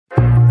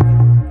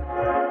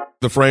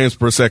The Frames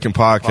Per Second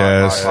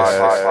podcast.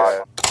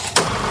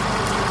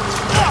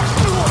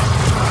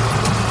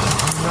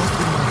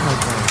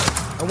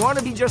 I want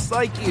to be just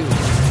like you.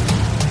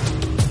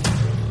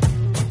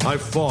 I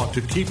fought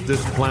to keep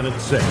this planet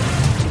safe.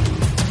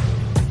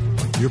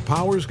 Your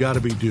power's got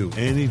to be due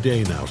any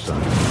day now,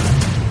 son.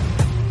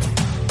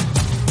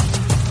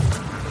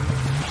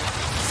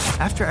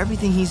 After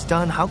everything he's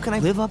done, how can I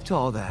live up to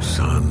all that?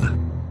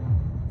 Son,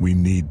 we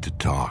need to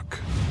talk.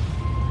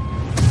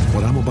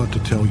 What I'm about to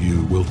tell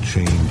you will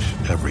change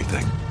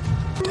everything.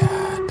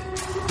 Dad.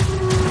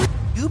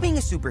 You being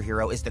a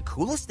superhero is the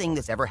coolest thing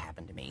that's ever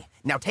happened to me.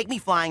 Now take me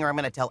flying or I'm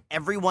going to tell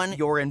everyone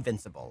you're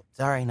invincible.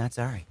 Sorry, not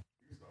sorry.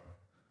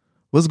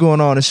 What's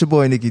going on? It's your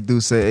boy Nikki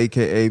Duce,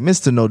 a.k.a.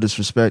 Mr. No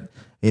Disrespect,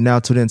 and now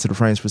tuned into the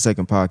Frames Per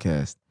Second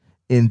podcast.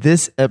 In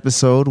this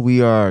episode,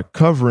 we are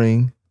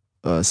covering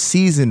a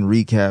season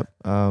recap.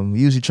 We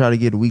usually try to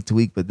get it week to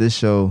week, but this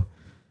show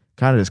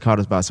kind of just caught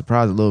us by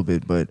surprise a little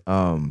bit. But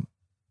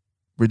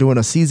we're doing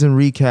a season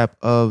recap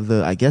of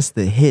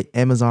the hit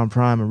Amazon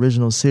Prime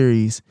original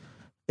series,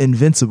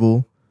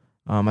 Invincible.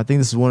 I think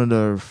this is one of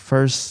the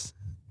first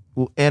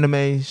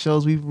anime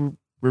shows we've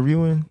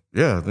reviewing.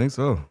 Yeah, I think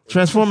so.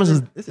 Transformers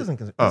is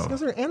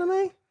considered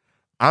anime?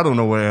 I don't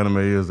know what anime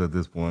is at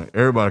this point.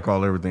 Everybody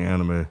call everything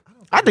anime.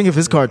 I think if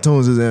it's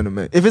cartoons, it's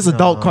anime. If it's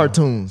adult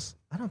cartoons.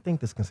 I don't think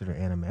this is considered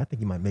anime. I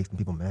think you might make some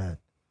people mad.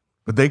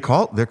 But they're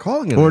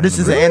calling it Or anime. this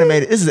is an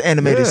animated. This is an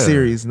animated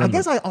series. I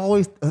guess I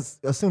always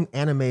assumed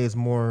anime is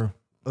more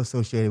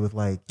associated with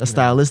like a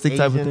stylistic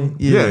type of thing.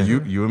 Yeah,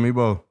 you and me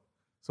both.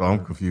 So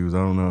I'm confused. I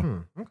don't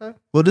know. Okay.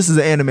 Well, this is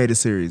an animated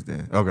series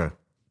then. Okay.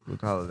 We'll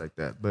call it like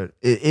that. But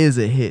it is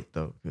a hit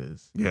though,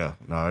 because Yeah,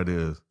 no, it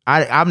is.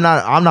 I'm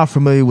not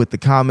familiar with the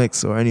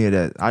comics or any of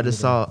that. I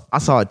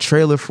saw a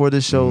trailer for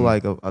this show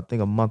like I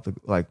think a month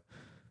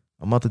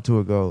or two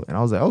ago, and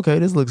I was like, okay,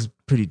 this looks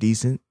pretty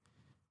decent.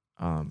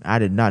 I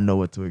did not know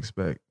what to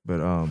expect,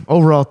 but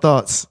overall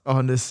thoughts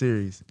on this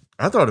series.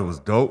 I thought it was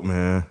dope,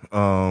 man.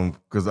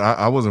 Because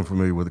I wasn't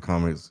familiar with the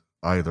comics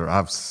either.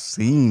 I've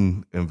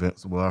seen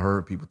Invincible. I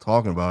heard people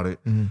talking about it,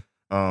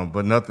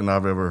 but nothing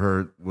I've ever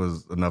heard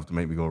was enough to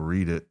make me go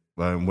read it.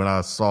 But when I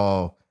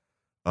saw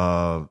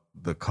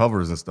the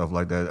covers and stuff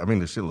like that, I mean,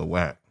 the shit looked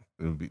whack.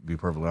 To be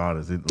perfectly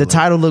honest, The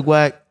title looked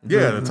whack.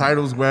 Yeah, the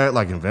title's whack.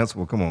 Like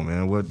Invincible. Come on,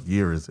 man. What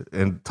year is it?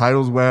 And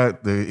title's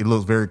whack. It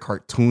looks very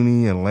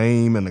cartoony and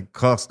lame, and the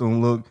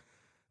custom look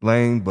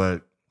lame.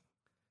 But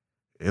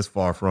it's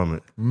far from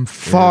it.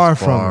 Far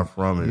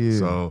from it. Yeah.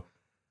 So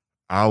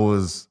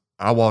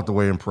I walked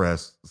away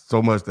impressed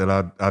so much that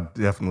I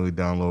definitely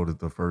downloaded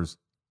the first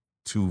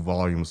 2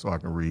 volumes so I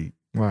can read.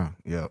 Wow.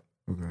 Yep.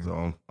 Okay.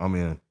 So I'm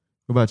in.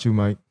 What about you,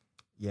 Mike?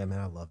 Yeah,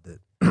 man, I loved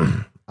it.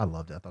 I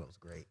loved it. I thought it was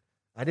great.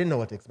 I didn't know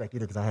what to expect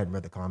either because I hadn't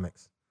read the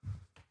comics.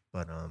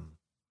 But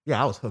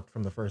yeah, I was hooked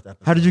from the first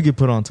episode. How did you get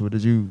put onto it?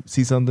 Did you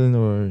see something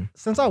or?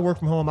 Since I work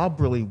from home, I'll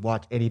really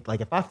watch any.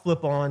 Like if I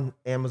flip on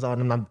Amazon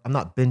and I'm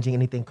not binging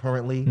anything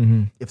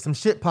currently. If some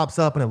shit pops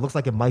up and it looks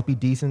like it might be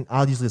decent,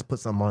 I'll usually just put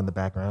something on in the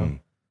background.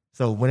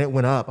 So when it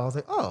went up, I was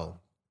like, oh,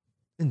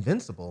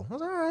 Invincible. I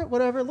was like, all right,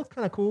 whatever. It looked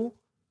kind of cool.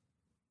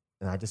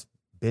 And I just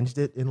binged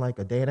it in like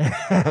a day and a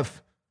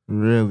half.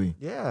 Really?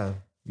 Yeah.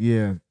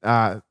 Yeah.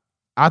 I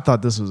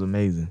thought this was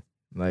amazing.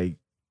 Like,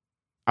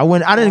 I'm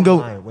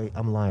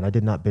lying. I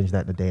did not binge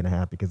that in a day and a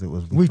half because it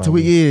was week to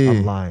week. Yeah.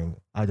 I'm lying.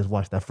 I just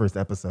watched that first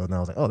episode and I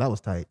was like, oh, that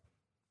was tight.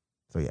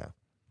 So yeah.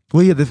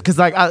 Well, yeah, because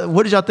like,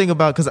 what did y'all think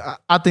about? Because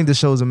I think the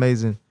show is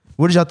amazing.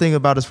 What did y'all think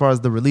about as far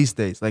as the release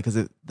dates? Like,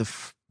 because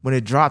when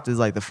it dropped, it's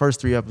like the first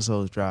 3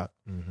 episodes dropped,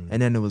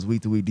 and then it was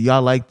week to week. Do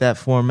y'all like that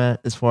format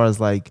as far as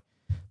like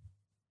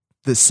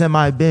the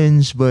semi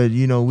binge, but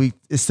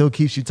it still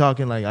keeps you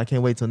talking? Like, I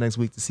can't wait till next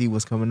week to see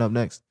what's coming up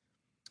next.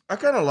 I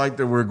kind of like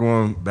that we're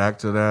going back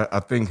to that. I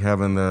think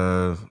having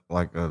a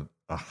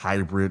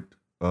hybrid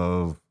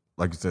of,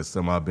 like you said,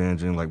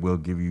 semi-binging, like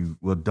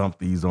we'll dump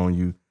these on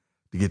you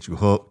to get you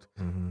hooked,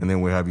 and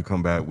then we'll have you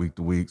come back week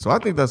to week. So I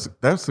think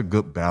that's a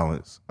good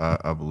balance,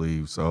 I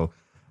believe. So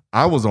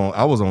I was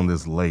on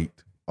this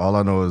late. All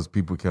I know is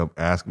people kept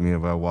asking me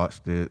if I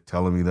watched it,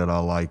 telling me that I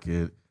like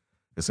it,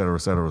 et cetera,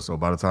 et cetera. So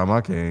by the time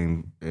I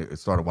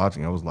started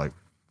watching, I was like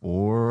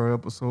 4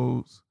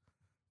 episodes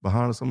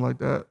behind or something like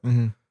that.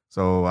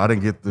 So I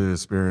didn't get to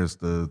experience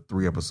the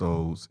 3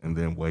 episodes and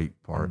then wait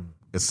part.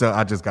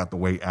 I just got the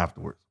wait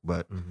afterwards,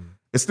 but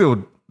it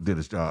still did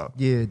its job.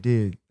 Yeah, it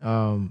did.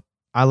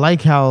 I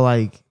like how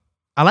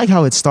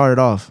it started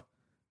off.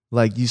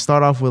 Like you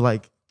start off with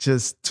like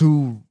just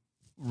 2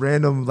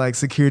 random like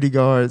security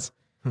guards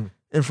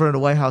in front of the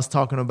White House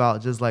talking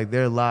about just like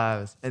their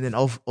lives, and then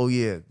oh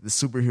yeah, the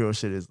superhero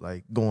shit is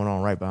like going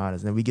on right behind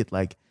us, and we get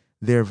like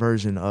their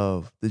version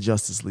of the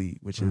Justice League,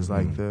 which is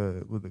like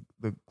the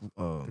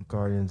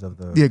Guardians of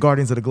the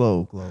Guardians of the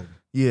Globe.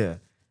 Yeah,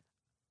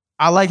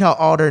 I like how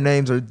all their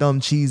names are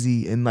dumb,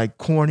 cheesy, and like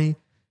corny,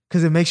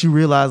 because it makes you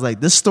realize like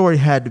this story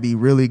had to be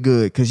really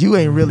good, because you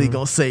ain't really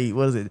gonna say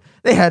what is it?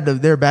 They had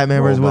their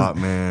Batman version was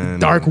man,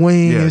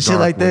 Darkwing and shit Darkwing.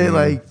 like that.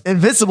 Like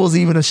Invincible's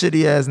even a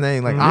shitty ass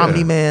name, like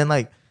Omni Man,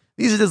 like.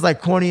 these are just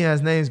like corny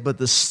ass names, but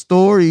the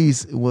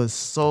stories was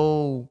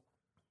so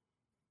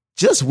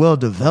just well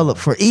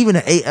developed for even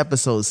an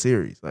 8-episode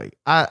series. Like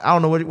I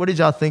don't know what did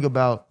y'all think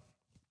about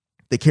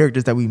the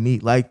characters that we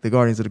meet, like the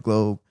Guardians of the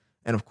Globe,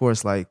 and of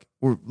course, like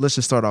let's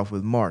just start off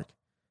with Mark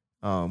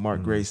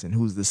Grayson,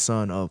 who's the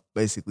son of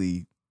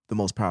basically the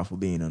most powerful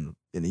being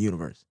in the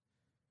universe.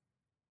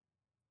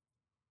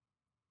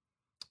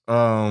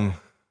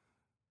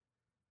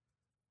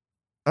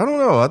 I don't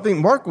know. I think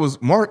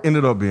Mark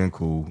ended up being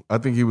cool. I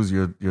think he was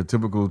your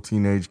typical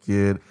teenage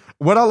kid.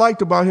 What I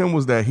liked about him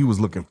was that he was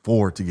looking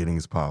forward to getting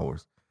his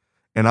powers.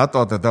 And I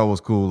thought that was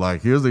cool.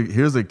 Like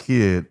here's a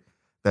kid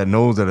that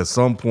knows that at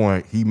some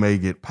point he may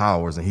get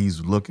powers and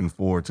he's looking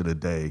forward to the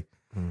day.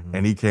 Mm-hmm.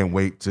 And he can't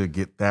wait to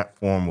get that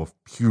form of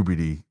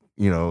puberty.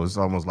 You know, it's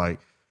almost like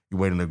you're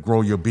waiting to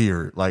grow your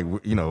beard. Like,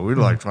 you know, we're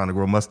like trying to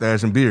grow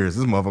mustache and beards.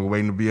 This motherfucker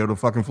waiting to be able to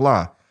fucking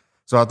fly.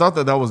 So I thought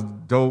that was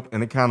dope.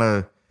 And it kind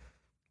of,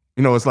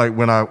 you know, it's like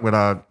when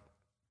I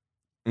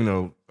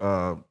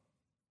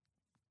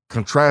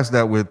contrast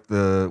that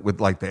with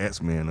like the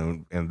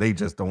X-Men and they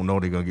just don't know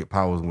they're gonna get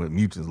powers with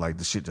mutants. Like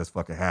the shit just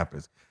fucking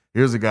happens.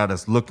 Here's a guy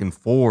that's looking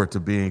forward to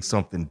being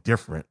something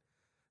different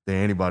than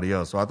anybody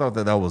else. So I thought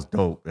that was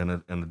dope and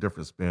a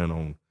different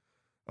spin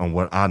on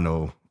what I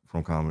know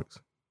from comics.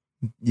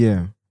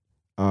 Yeah,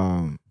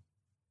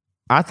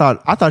 I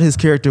thought his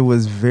character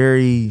was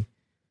very,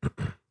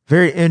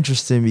 very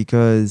interesting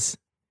because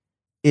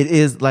it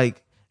is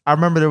like. I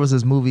remember there was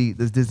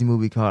this Disney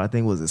movie called, I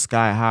think it was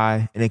Sky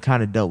High, and it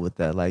kind of dealt with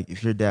that. Like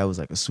if your dad was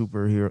like a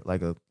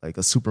superhero, like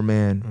a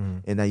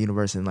Superman in that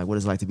universe, and like what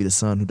it's like to be the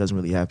son who doesn't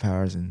really have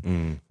powers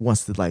and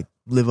wants to like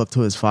live up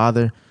to his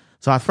father.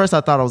 So at first I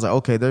thought I was like,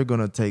 okay, they're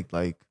gonna take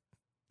like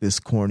this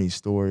corny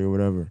story or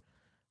whatever.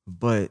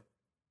 But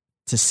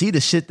to see the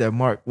shit that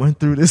Mark went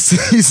through this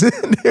season,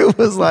 it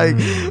was like,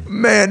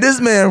 man, this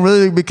man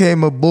really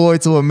became a boy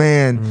to a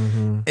man.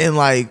 Mm-hmm. And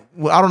like,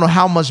 I don't know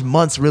how much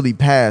months really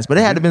passed, but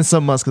it had to been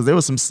some months because there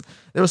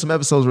were some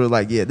episodes where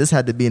like, yeah, this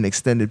had to be an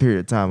extended period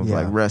of time of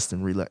like rest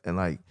and and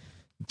like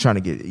trying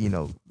to get, you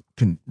know,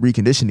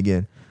 reconditioned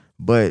again.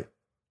 But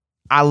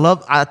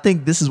I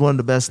think this is one of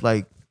the best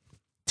like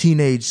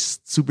teenage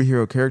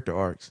superhero character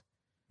arcs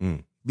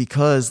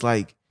because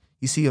like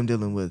you see him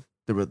dealing with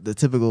the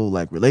typical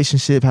like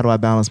relationship. How do I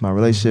balance my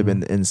relationship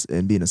and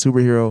being a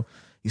superhero?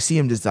 You see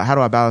him just how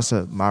do I balance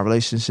my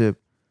relationship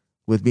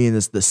with being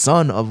the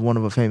son of one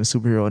of a famous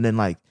superhero, and then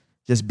like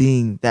just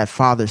being that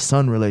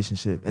father-son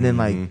relationship. And then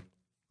like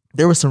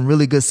there were some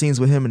really good scenes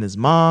with him and his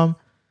mom.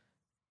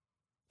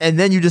 And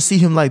then you just see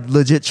him like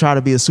legit try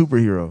to be a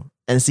superhero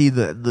and see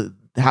the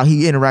how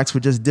he interacts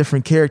with just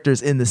different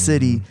characters in the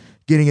city,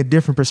 getting a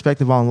different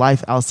perspective on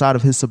life outside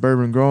of his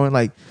suburban growing.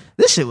 Like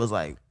this shit was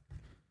like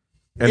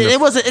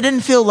it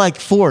didn't feel like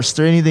forced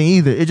or anything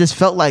either. It just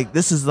felt like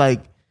this is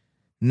like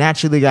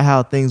naturally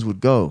how things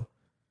would go.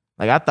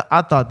 Like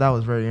I thought that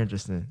was very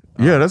interesting.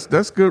 Yeah,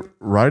 that's good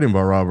writing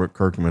by Robert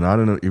Kirkman. I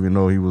didn't even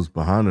know he was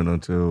behind it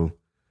until,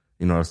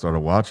 you know, I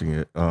started watching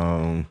it.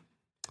 But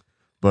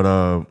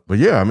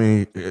yeah, I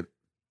mean,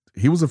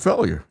 he was a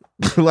failure.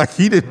 Like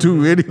he didn't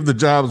do any of the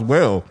jobs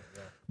well.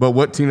 But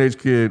what teenage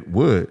kid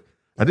would?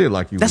 I did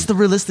like you. That's the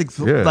realistic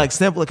like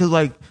sample, because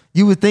like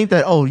you would think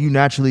that you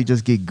naturally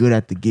just get good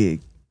at the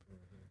gig,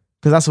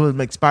 because that's what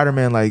makes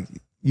Spider-Man like.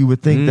 You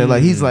would think that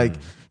like he's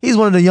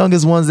one of the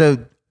youngest ones that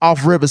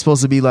off rip is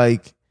supposed to be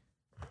like,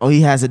 oh,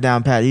 he has it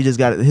down pat. He just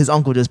got it. His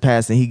uncle just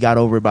passed and he got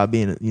over it by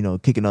being, you know,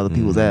 kicking other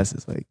people's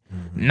asses. Like,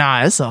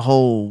 nah, it's a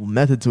whole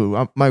method to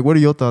it. Mike, what are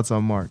your thoughts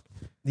on Mark?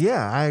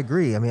 Yeah, I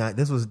agree. I mean,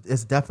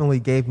 it's definitely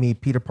gave me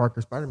Peter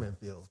Parker Spider-Man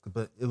feels,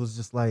 but it was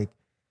just like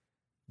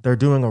they're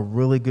doing a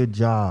really good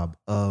job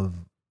of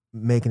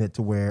making it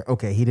to where,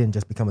 okay, he didn't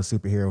just become a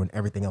superhero and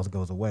everything else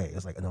goes away.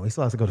 It's like, no, he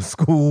still has to go to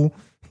school.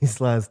 He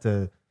still has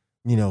to,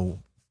 you know,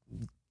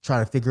 try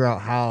to figure out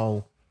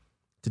how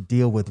to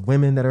deal with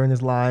women that are in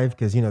his life,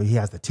 because, you know, he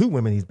has the 2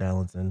 women he's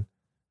balancing,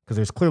 because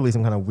there's clearly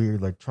some kind of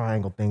weird like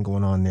triangle thing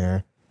going on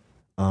there.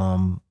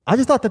 I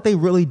just thought that they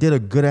really did a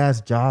good ass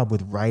job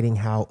with writing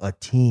how a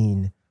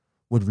teen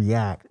would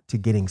react to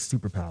getting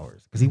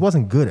superpowers, because he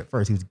wasn't good at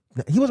first.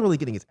 He wasn't really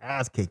getting his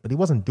ass kicked, but he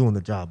wasn't doing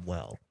the job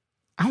well.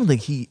 I don't think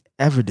he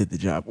ever did the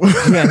job.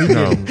 Yeah, he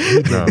didn't.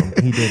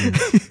 He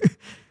didn't.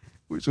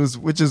 Which is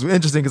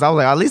interesting, because I was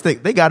like, at least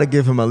they got to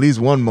give him at least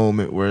one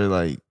moment where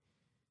like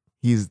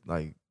he's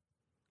like,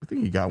 I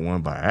think he got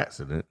one by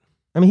accident.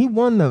 I mean, he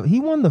won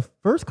the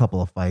first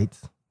couple of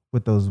fights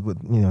with those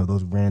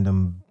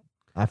random,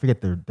 I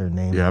forget their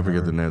names. Yeah, I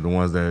forget the name. The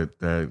ones that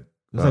it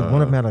was like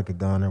one of them had like a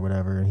gun or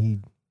whatever, and he.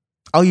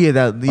 Oh yeah,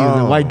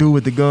 the white dude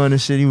with the gun and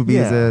shit. He would be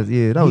his ass.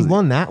 Yeah, he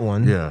won that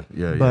one. Yeah.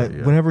 But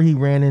whenever he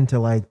ran into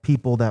like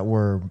people that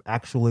were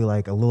actually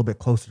like a little bit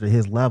closer to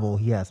his level,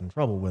 he had some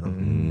trouble with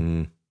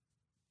them.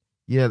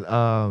 Yeah,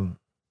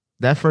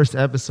 that first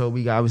episode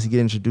we obviously get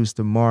introduced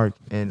to Mark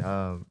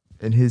and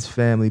his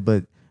family,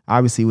 but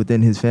obviously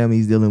within his family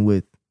he's dealing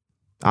with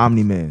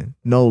Omni-Man,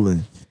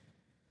 Nolan,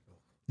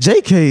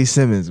 J.K.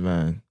 Simmons,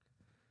 man.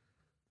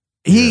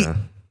 I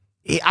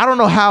don't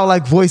know how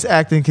like voice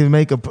acting can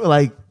make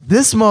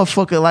this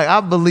motherfucker, like,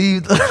 I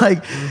believe,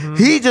 like,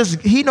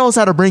 he knows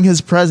how to bring his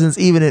presence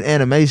even in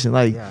animation.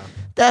 Like,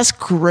 that's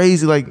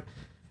crazy. Like,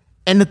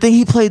 and the thing,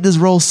 he played this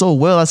role so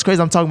well. That's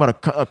crazy. I'm talking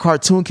about a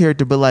cartoon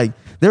character, but like,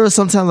 there was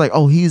sometimes like,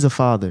 oh, he's a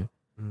father.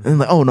 And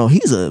like, oh no,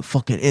 he's a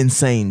fucking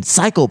insane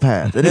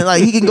psychopath. And then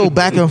like, he can go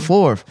back and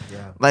forth.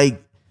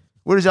 Like,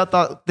 what did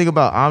y'all think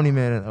about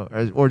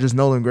Omni-Man or just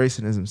Nolan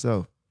Grayson as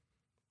himself?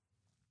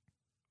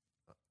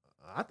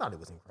 I thought it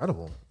was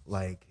incredible.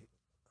 Like,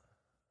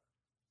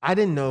 I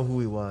didn't know who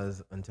he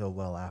was until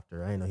well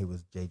after. I didn't know he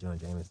was J. Jonah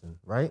Jameson,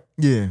 right?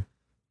 Yeah.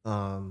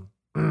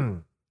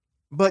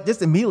 But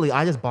just immediately,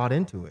 I just bought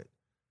into it.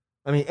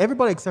 I mean,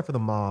 everybody except for the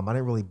mom, I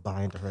didn't really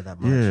buy into her that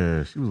much.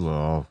 Yeah, she was a little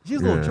off. She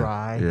was a little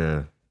dry.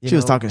 Yeah. She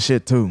was talking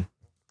shit too.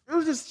 It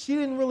was just, she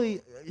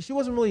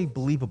wasn't really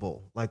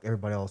believable like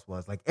everybody else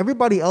was. Like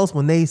everybody else,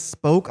 when they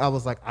spoke, I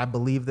was like, I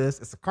believe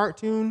this. It's a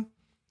cartoon,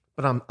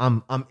 but I'm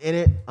in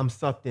it. I'm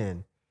sucked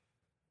in.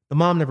 The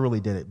mom never really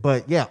did it.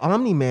 But yeah,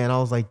 Omni-Man, I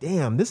was like,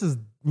 damn, this is,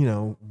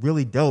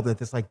 really dope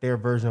that it's like their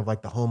version of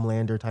like the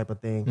Homelander type of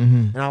thing.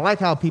 And I like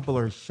how people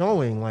are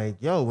showing like,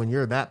 yo, when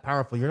you're that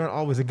powerful, you're not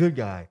always a good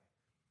guy.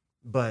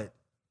 But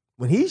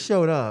when he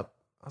showed up,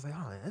 I was like,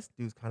 oh, this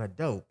dude's kind of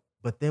dope.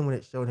 But then when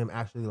it showed him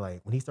actually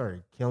like, when he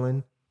started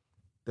killing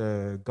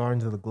the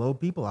Guardians of the Globe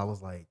people, I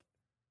was like,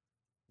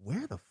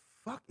 where the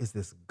fuck is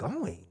this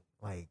going?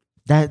 Like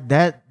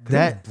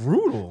that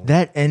brutal.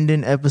 That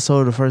ending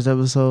episode, the first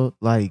episode,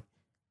 like,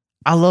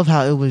 I love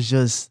how it was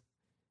just,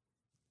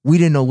 we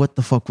didn't know what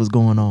the fuck was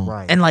going on.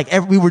 Right. And like,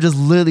 we were just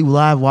literally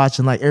live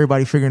watching, like,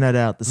 everybody figuring that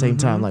out at the same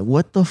time. Like,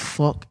 what the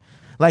fuck?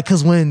 Like,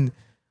 cause when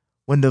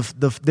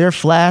their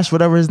Flash,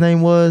 whatever his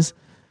name was,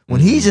 when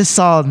he just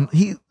saw,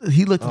 he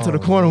looked into the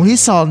corner, when he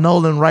saw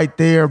Nolan right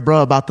there,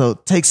 bro, about to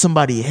take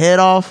somebody's head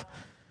off,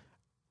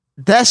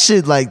 that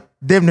shit, like,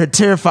 damn near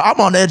terrified. I'm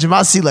on the edge of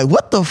my seat, like,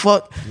 what the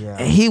fuck? Yeah.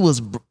 And he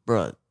was,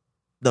 bro,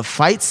 the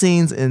fight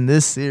scenes in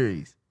this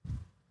series,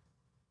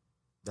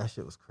 that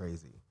shit was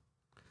crazy.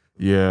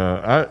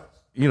 Yeah,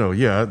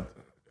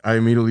 I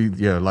immediately,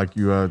 like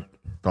you, I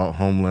thought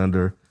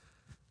Homelander,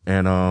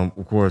 and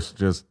of course,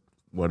 just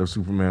what if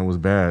Superman was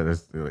bad?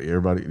 It's,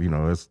 everybody,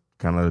 it's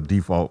kind of a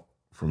default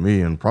for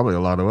me and probably a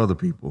lot of other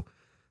people.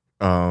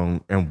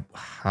 And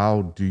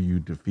how do you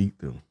defeat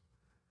them?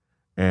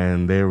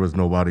 And there was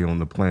nobody on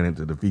the planet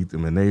to defeat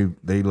them, and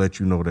they let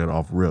you know that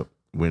off rip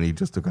when he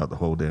just took out the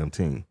whole damn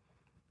team,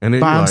 and then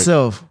by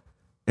himself.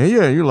 And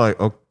yeah, you're like,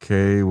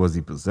 okay, was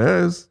he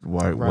possessed?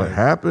 Why? What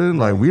happened?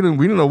 Like we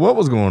didn't know what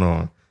was going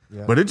on,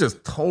 but it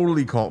just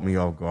totally caught me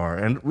off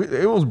guard, and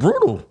it was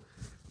brutal.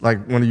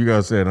 Like one of you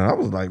guys said, and I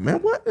was like, man,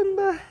 what in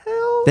the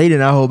hell? They did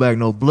not hold back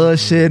no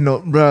bloodshed, no,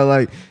 bro.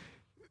 Like,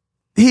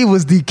 he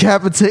was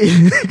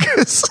decapitated.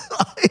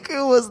 Like,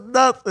 it was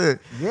nothing.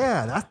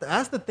 Yeah,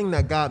 that's the thing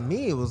that got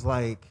me. It was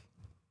like,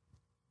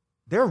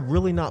 they're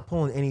really not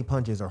pulling any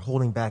punches or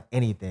holding back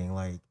anything.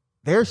 Like,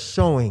 they're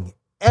showing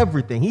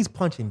everything. He's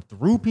punching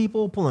through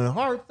people, pulling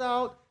hearts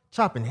out,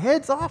 chopping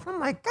heads off.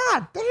 I'm like,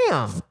 God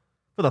damn.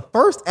 For the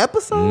first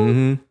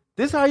episode?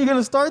 This is how you're going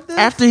to start this?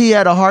 After he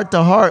had a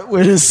heart-to-heart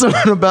with his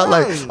son about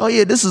like, oh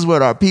yeah, this is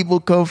where our people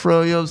come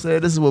from, you know what I'm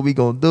saying? This is what we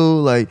going to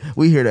do. Like,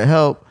 we here to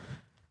help.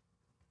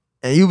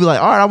 And you be like,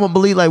 all right, I'm going to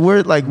believe,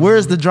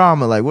 where's the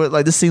drama?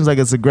 Like, this seems like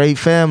it's a great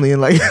family.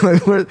 And like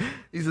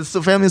he's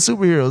a family of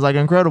superheroes, like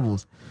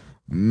Incredibles.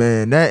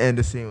 Man, that end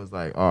of scene was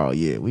like, oh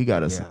yeah, we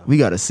got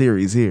a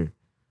series here.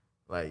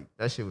 Like,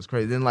 that shit was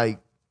crazy. Then, like,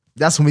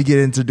 that's when we get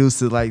introduced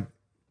to, like,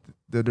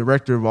 the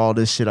director of all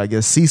this shit, I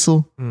guess,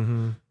 Cecil.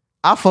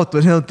 I fucked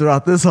with him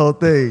throughout this whole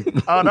thing.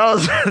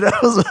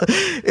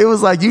 It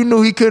was like, you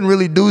knew he couldn't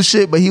really do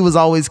shit, but he was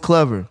always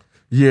clever.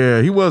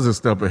 Yeah, he was a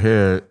step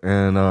ahead.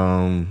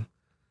 And,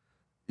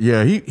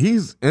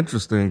 he's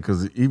interesting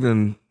because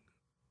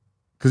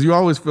you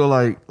always feel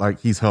like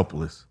he's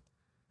helpless.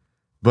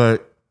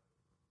 But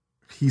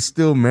he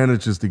still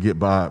manages to get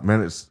by,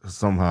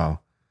 somehow.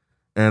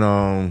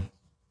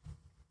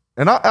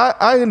 And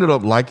I ended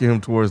up liking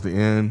him towards the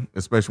end,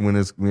 especially when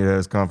he had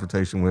his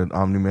confrontation with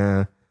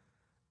Omni-Man,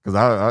 because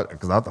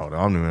I thought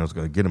Omni-Man was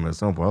going to get him at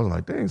some point. I was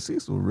like, dang,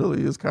 Cecil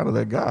really is kind of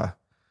that guy.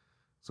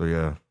 So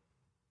yeah,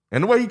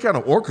 and the way he kind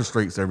of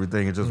orchestrates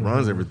everything and just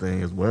runs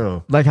everything as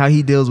well. Like how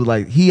he deals with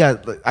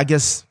I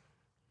guess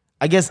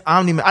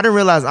Omni-Man. I didn't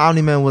realize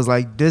Omni-Man was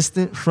like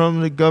distant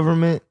from the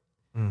government,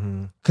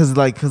 because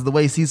the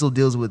way Cecil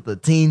deals with the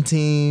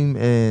team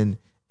and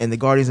the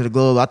Guardians of the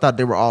Globe, I thought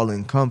they were all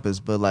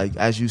encompassed, but like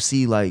as you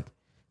see, like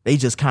they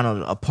just kind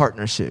of a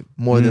partnership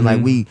more than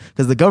like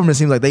because the government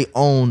seems like they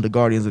own the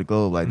Guardians of the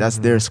Globe, like that's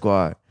their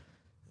squad.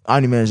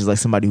 Omni-Man is just like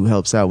somebody who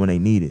helps out when they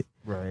need it.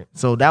 Right.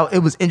 So it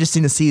was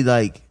interesting to see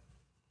like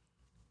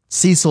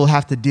Cecil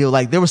have to deal,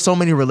 like there were so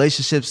many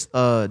relationships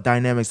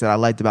dynamics that I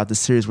liked about this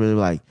series where they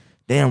were like,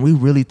 damn, we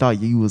really thought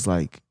you was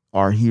like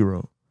our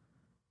hero,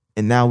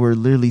 and now we're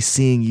literally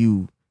seeing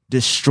you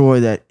destroy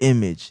that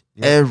image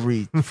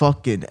every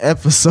fucking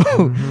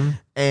episode.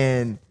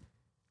 And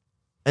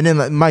then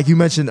like Mike, you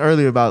mentioned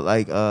earlier about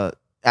like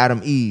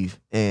Adam Eve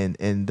and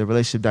the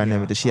relationship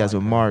dynamic that she has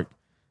with Mark.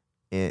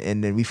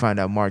 and then we find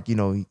out Mark,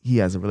 he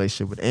has a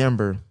relationship with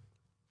Amber.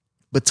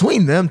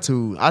 Between them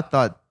two, I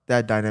thought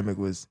that dynamic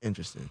was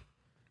interesting.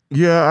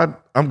 Yeah,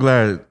 I'm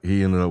glad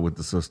he ended up with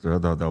the sister. I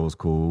thought that was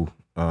cool.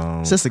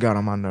 Sister got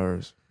on my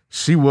nerves.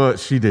 She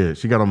did.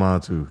 She got on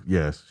mine too.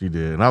 Yes, she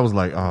did. And I was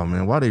like, oh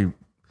man, why they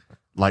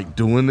like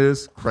doing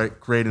this,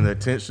 creating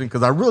that tension?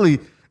 Because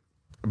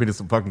it's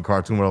a fucking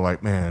cartoon where I'm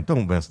like, man,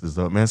 don't mess this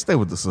up, man. Stay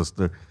with the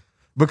sister.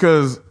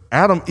 Because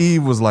Adam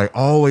Eve was like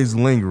always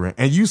lingering.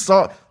 And you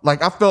saw,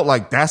 like, I felt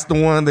like that's the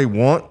one they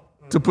want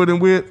to put him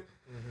with.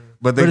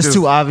 But it's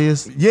too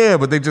obvious. Yeah,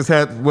 but they just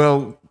had,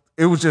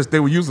 it was just, they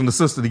were using the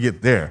sister to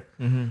get there.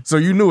 Mm-hmm. So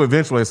you knew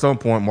eventually at some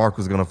point Mark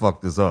was going to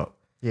fuck this up.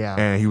 Yeah.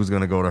 And he was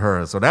going to go to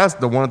her. So that's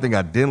the one thing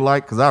I didn't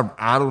like, because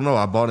I don't know,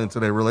 I bought into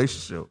their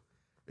relationship.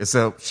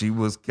 Except she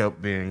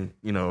kept being,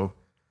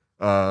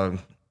 an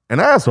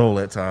asshole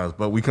at times.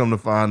 But we come to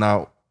find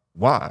out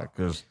why.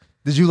 Because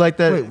did you like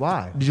that? Wait,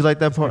 why? Did you like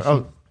that part?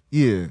 Oh,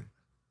 yeah.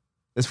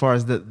 As far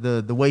as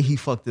the way he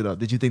fucked it up,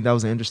 did you think that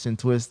was an interesting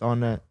twist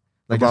on that?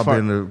 Like about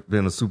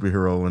being a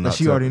superhero and that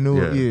she already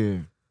knew it? Yeah.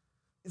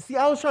 See,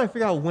 I was trying to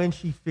figure out when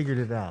she figured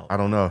it out. I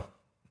don't know.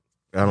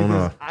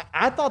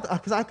 I thought,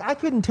 because I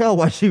couldn't tell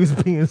why she was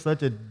being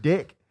such a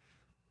dick.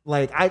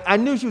 Like, I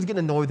knew she was getting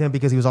annoyed with him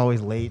because he was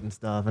always late and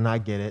stuff, and I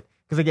get it.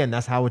 Because, again,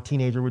 that's how a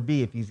teenager would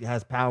be if he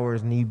has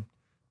powers and he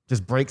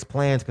just breaks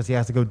plans because he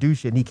has to go do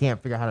shit and he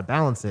can't figure out how to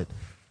balance it.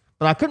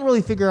 But I couldn't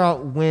really figure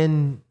out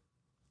when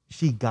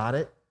she got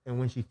it and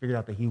when she figured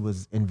out that he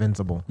was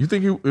invincible. You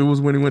think it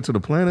was when he went to the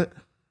planet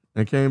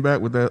and came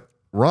back with that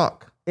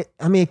rock? It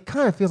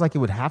kind of feels like it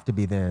would have to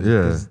be then.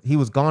 Yeah. Because he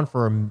was gone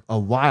for a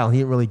while. He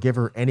didn't really give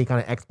her any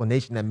kind of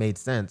explanation that made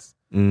sense.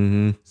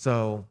 Mm-hmm.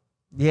 So,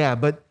 yeah,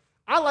 but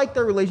I like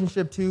their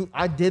relationship too.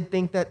 I did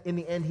think that in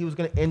the end he was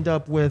going to end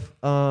up with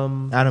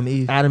Adam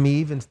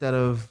Eve instead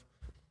of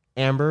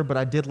Amber, but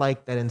I did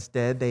like that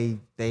instead they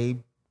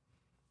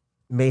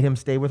made him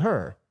stay with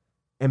her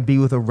and be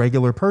with a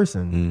regular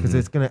person because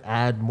it's going to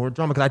add more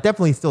drama. Because I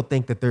definitely still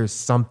think that there's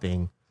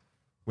something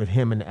with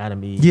him and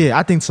Adam Eve. Yeah,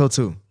 I think so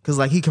too. Because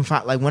like he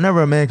confide, like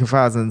whenever a man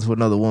confides into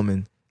another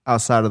woman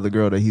outside of the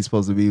girl that he's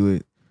supposed to be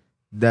with,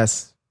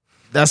 that's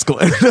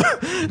going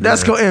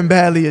to end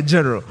badly in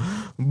general.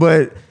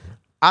 But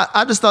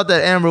I just thought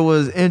that Amber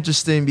was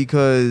interesting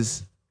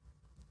because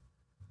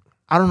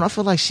I don't know. I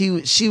feel like she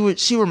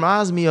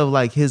reminds me of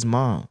like his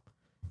mom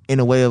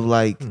in a way of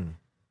like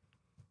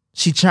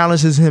she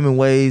challenges him in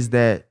ways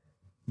that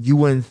you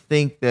wouldn't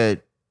think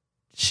that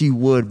she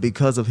would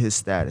because of his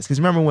status.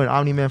 Because remember when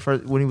Omni-Man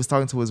first, when he was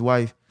talking to his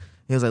wife,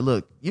 he was like,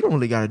 "Look, you don't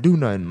really got to do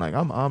nothing. Like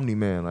I'm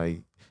Omni-Man."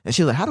 Like, and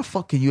she was like, "How the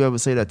fuck can you ever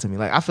say that to me?"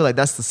 Like I feel like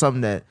that's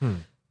something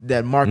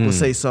that Mark will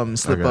say something,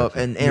 slip up,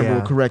 and Amber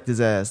will correct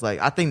his ass. Like,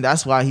 I think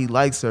that's why he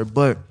likes her.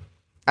 But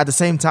at the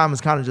same time,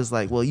 it's kind of just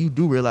like, well, you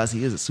do realize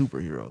he is a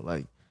superhero.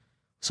 Like,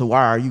 so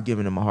why are you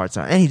giving him a hard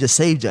time? And he just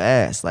saved your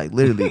ass, like,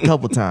 literally a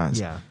couple times.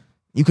 Yeah.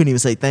 You couldn't even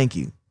say thank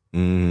you.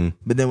 Mm-hmm.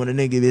 But then when a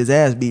nigga get his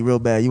ass beat real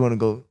bad, you want to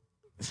go...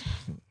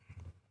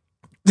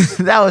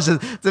 That was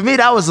just... To me,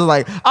 that was just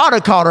like, I would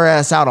have called her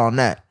ass out on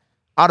that.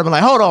 I would have been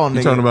like, hold on, nigga.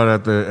 You talking about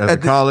at the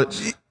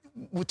college?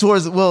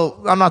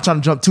 I'm not trying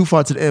to jump too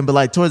far to the end, but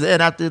like towards the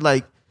end, after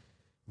like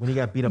when he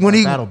got beat up by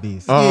Battle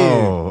Beast.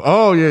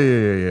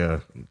 Yeah.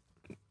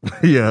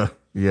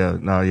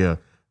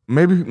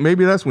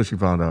 Maybe that's when she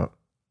found out.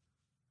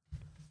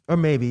 Or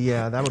maybe,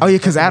 yeah. That would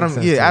because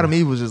Adam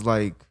Eve was just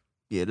like,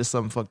 yeah, there's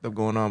something fucked up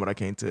going on, but I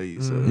can't tell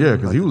you. So yeah,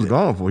 because he was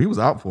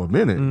out for a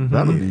minute.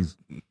 Battle Beast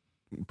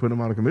put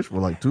him out of commission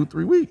for like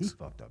 2-3 weeks. He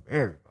fucked up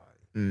everybody.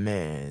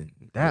 Man,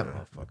 that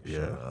motherfucker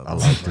showed up. I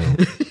liked him.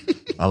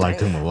 I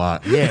liked him a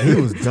lot. Yeah, he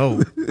was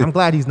dope. I'm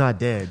glad he's not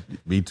dead.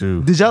 Me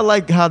too. Did y'all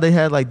like how they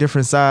had like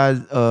different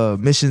side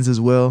missions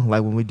as well?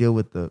 Like when we deal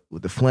with the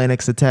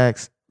Flannex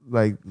attacks,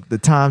 like the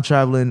time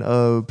traveling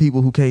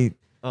people who can't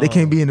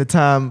be in the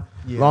time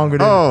longer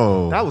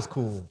than. That was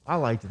cool. I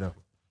liked it though.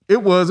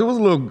 It was a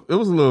little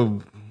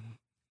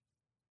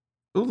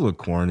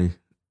corny,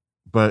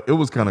 but it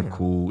was kind of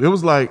cool. It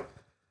was like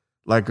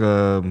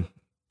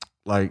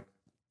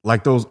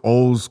those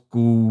old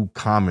school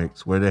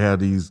comics where they had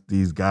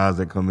these guys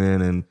that come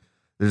in and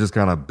they're just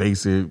kind of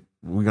basic,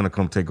 we're gonna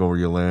come take over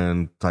your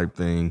land type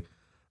thing.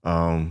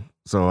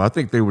 So I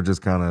think they were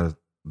just kind of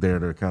there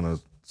to kind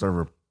of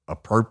serve a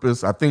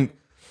purpose. I think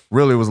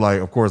really it was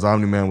like, of course,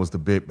 Omni-Man was the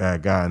big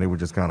bad guy and they were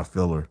just kind of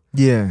filler.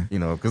 Yeah.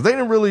 Because they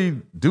didn't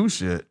really do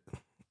shit,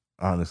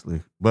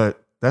 honestly.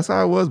 But that's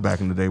how it was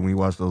back in the day when you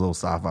watched those old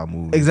sci-fi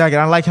movies. Exactly.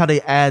 I like how they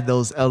add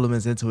those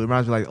elements into it. It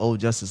reminds me of like old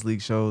Justice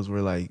League shows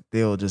where like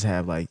they'll just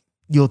have like,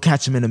 you'll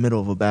catch them in the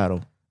middle of a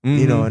battle,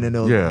 and then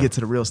they'll get to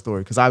the real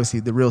story. Because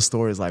obviously the real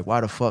story is like,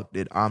 why the fuck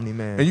did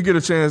Omni-Man? And you get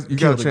a chance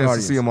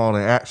to see them all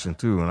in action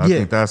too. And I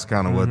think that's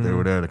kind of what they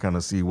were there to kind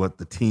of see what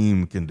the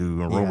team can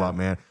do. And Robot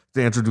Man,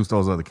 to introduce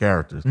those other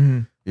characters.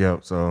 Yeah.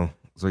 So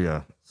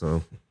yeah.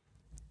 So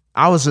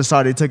I was just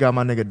sorry they took out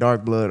my nigga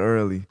Dark Blood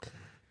early.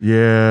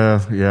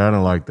 Yeah, I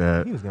didn't like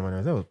that. He was getting my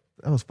nerves.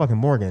 That was fucking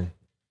Morgan.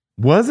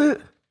 Was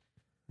it?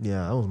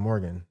 Yeah, that was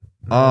Morgan.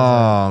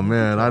 Oh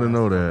man, I didn't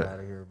know that. Out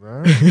of here,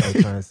 bro.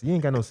 You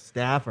ain't got no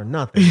staff or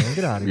nothing, man.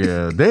 Get out of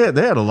here. Yeah,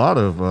 they had a lot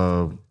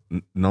of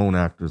known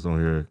actors on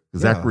here.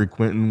 Zachary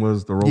Quinton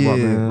was the robot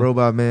man.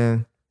 Robot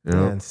Man.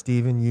 Yeah. And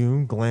Stephen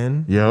Yeun,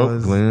 Glenn. Yep,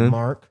 was Glenn.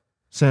 Mark.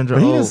 Sandra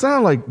But he Oh. didn't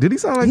sound like. Did he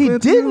sound like? He Glenn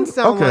to didn't you?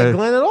 sound like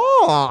Glenn at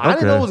all. I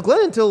didn't know Okay. it was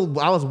Glenn until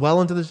I was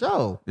well into the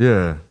show.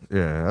 Yeah.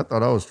 I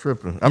thought I was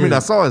tripping. I mean, I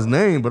saw his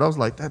name, but I was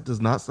like, that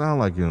does not sound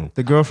like him.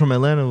 The girl from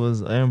Atlanta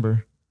was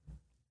Amber.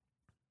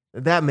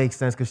 That makes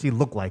sense because she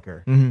looked like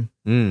her.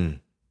 Mm.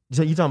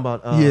 So you talking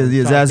about Yeah,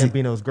 Childish Zazie.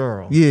 Gambino's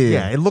girl?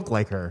 Yeah. it looked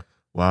like her.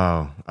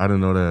 Wow, I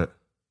didn't know that.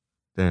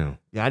 Damn.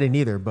 Yeah, I didn't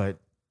either. But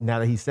now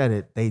that he said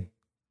it,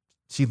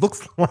 she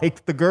looks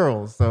like the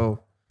girl. So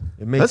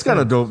it makes That's kind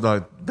of sense. dope.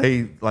 Like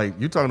they like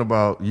you talking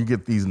about. You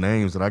get these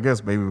names, and I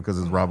guess maybe because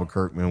it's Robert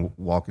Kirkman,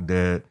 Walking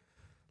Dead.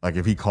 Like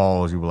if he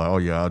calls, you be like, oh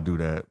yeah, I'll do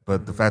that.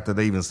 But the fact that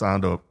they even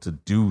signed up to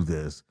do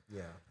this,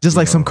 Just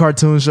like some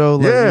cartoon show.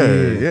 Like,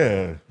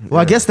 yeah.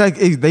 Well, I guess that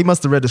they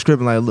must have read the script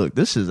and like, look,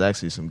 this is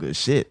actually some good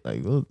shit.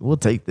 Like, we'll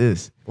take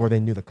this. Or they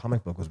knew the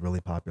comic book was really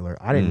popular.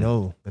 I didn't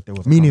know that there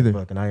was a Me comic neither.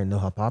 book, and I didn't know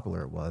how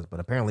popular it was. But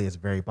apparently, it's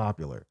very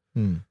popular.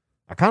 Hmm.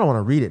 I kind of want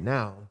to read it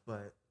now,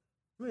 but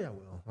maybe I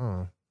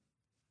will.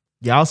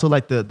 Yeah, I also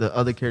like the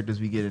other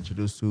characters we get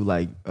introduced to,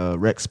 like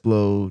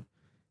Rexplode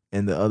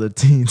and the other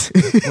teens.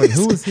 Wait,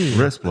 who was he?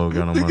 Rexplode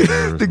got on my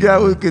nerves. The guy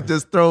who man. could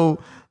just throw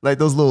like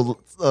those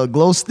little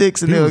glow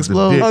sticks and He they'll was the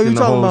explode. dick. Oh, you in the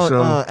talking whole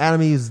about show.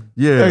 Adamy's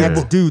Yeah.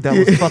 ex-dude that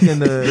was fucking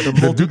the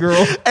multi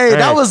girl? Hey,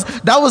 that was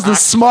the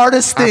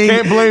smartest I thing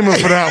can't blame him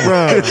for that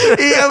one.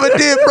 he ever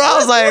did, bro. I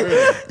was like,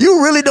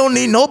 you really don't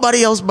need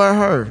nobody else but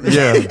her.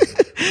 Yeah,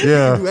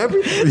 yeah, Do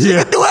everything?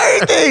 yeah, Do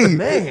everything.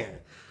 Man.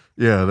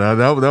 yeah.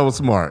 That was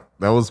smart.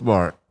 That was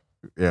smart.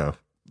 Yeah,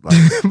 like,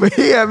 But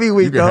he had me you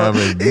weak, can have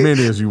dog. as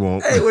many as you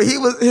want. Hey, when he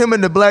was him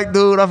and the black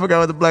dude, I forgot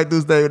what the black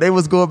dude's name. They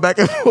was going back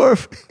and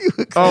forth. He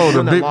would, Oh, the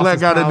one that big lost black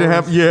his guy that didn't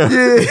powers. have. Yeah,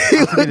 yeah, he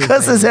would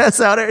cuss his ass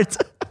out every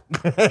time.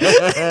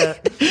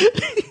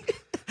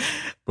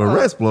 but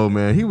Rexplode,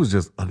 man, he was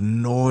just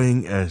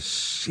annoying as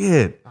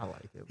shit. I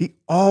like him. He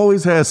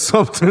always has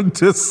something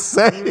to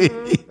say.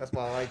 That's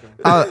why I like him.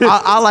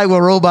 I like what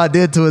Robot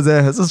did to his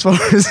ass as far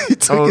as he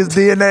took Oh. his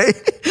DNA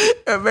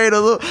and made a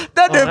little.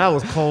 That Oh, did, that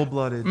was cold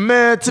blooded.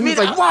 man, to me, He's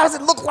like, why does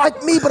it look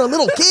like me but a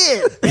little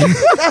kid?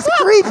 That's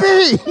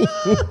creepy.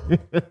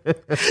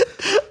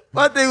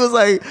 my thing was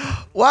like,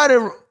 why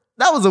did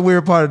that was a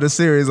weird part of the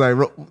series, like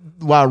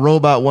why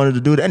Robot wanted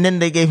to do that, and then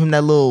they gave him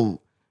that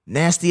little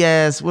nasty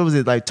ass, what was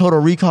it, like Total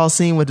Recall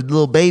scene with the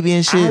little baby and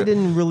I shit.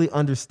 didn't really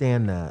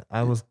understand that.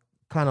 I was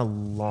kind of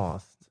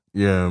lost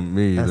Yeah,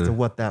 me as to either.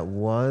 what that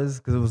was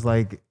because it was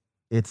like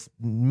it's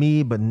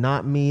me but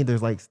not me.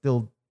 There's like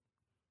still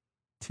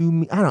two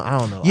me. I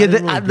don't know. Yeah, I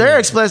didn't really they're get it.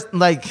 expressed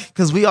like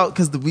because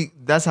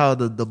that's how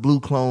the blue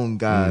clone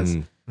guys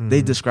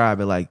they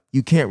describe it, like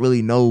you can't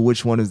really know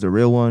which one is the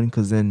real one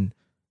because then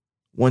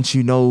once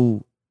you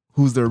know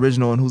who's the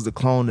original and who's the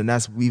clone, then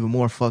that's even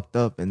more fucked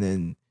up, and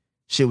then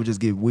shit would just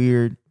get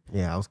weird.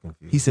 Yeah, I was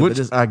confused. He said, Which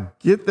I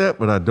get that,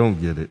 but I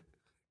don't get it.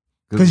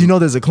 because you know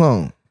there's a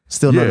clone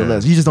still,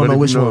 nonetheless. You just don't but know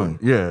if which you know- one.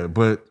 Yeah,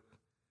 but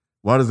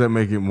why does that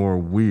make it more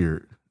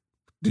weird?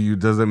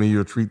 Does that mean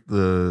you'll treat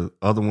the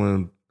other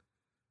one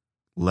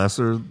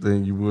lesser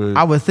than you would?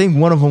 I would think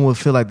one of them would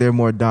feel like they're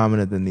more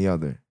dominant than the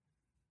other,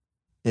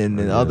 and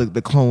Oh,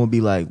 the clone would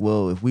be like,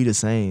 well, if we the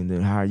same,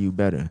 then how are you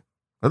better?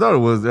 I thought it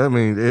was. I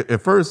mean,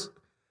 at first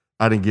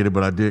I didn't get it,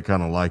 but I did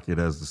kind of like it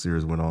as the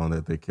series went on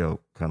that they kept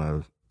kind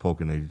of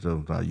poking at each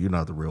other. Like, you're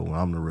not the real one.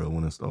 I'm the real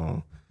one and so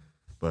on.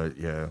 But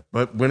yeah,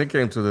 but when it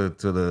came to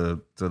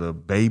the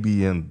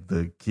baby and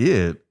the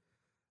kid,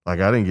 like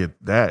I didn't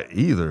get that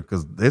either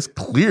because it's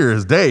clear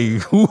as day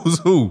who's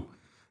who,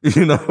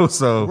 you know.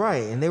 So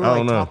Right, and they were I like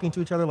don't know. talking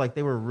to each other like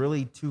they were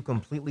really two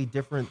completely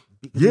different.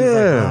 Because he was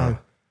Yeah.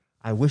 like,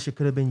 I wish it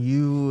could have been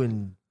you,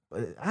 and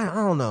I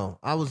don't know.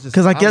 I was just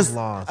Because I was guess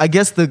lost. I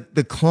guess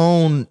the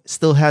clone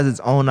still has its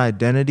own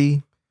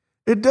identity.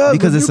 it does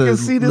Because because it's you a can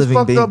see this living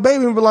fucked being. up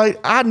baby and be like,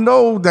 I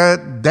know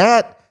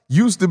that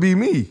used to be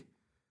me.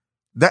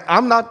 That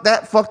I'm not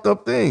that fucked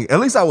up thing.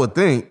 At least I would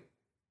think.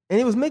 And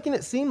it was making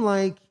it seem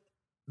like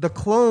the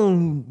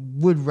clone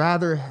would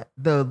rather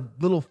the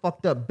little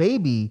fucked up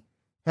baby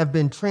have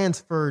been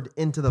transferred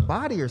into the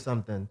body or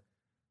something.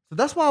 So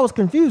that's why I was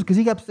confused because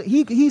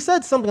he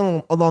said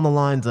something along the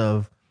lines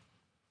of,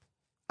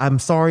 "I'm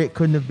sorry it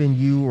couldn't have been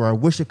you," or "I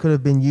wish it could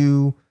have been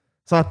you."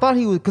 So I thought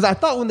he was because I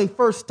thought when they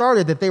first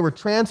started that they were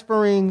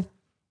transferring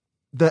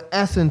the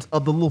essence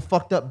of the little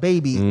fucked up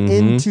baby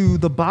into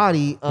the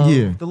body of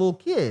Yeah. the little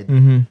kid.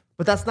 Mm-hmm.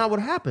 But that's not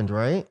what happened,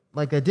 right?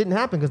 Like it didn't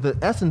happen because the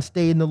essence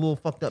stayed in the little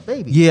fucked up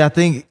baby. Yeah, I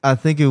think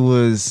it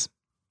was,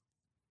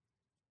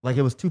 Like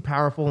it was too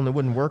powerful and it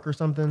wouldn't work or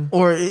something.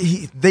 or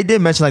they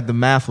did mention like the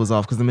math was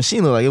off because the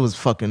machine looked like it was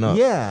fucking up.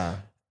 Yeah.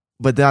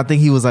 But then I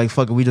think he was like,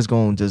 "Fuck it, we just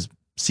gonna just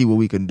see what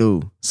we can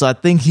do." So I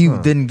think he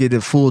didn't get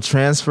a full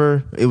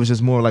transfer. It was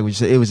just more like we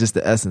said. It was just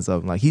the essence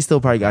of him. Like he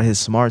still probably got his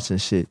smarts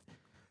and shit,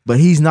 but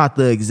he's not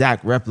the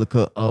exact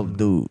replica of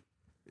dude.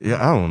 Yeah,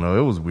 I don't know.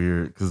 It was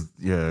weird because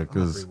I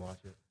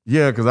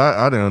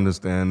didn't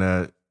understand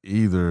that.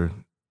 either.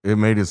 It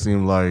made it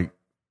seem like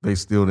they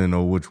still didn't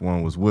know which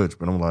one was which.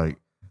 But I'm like,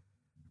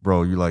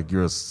 bro,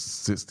 you're a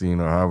 16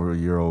 or however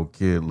year old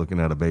kid looking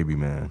at a baby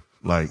man.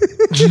 Like,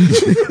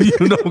 you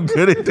know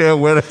good and damn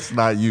well that's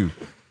not you.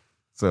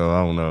 So I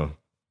don't know.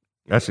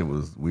 That shit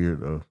was weird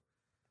though.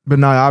 But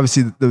no,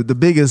 obviously the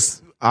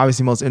biggest,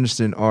 obviously most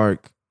interesting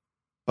arc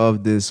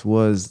of this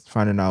was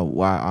finding out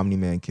why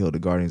Omni-Man killed the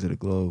Guardians of the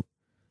Globe.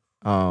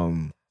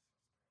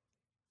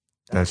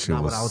 That shit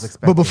Not was. what I was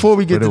expecting. But before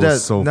we get But to it was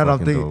that, so now that I'm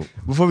fucking thinking,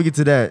 dope. before we get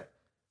to that,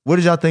 what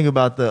did y'all think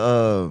about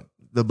the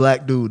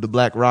black dude, the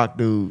Black Rock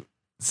dude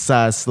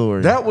side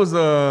story? That was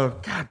a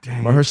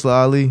goddamn.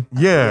 Mahershala Ali.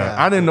 Yeah,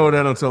 I didn't know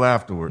that until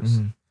afterwards.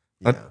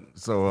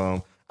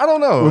 So I don't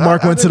know. When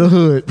Mark I went to the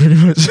hood, pretty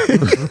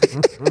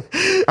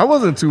much. I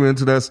wasn't too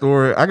into that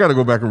story. I got to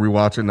go back and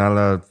rewatch it now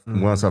that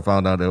once I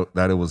found out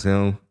that it was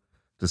him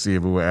to see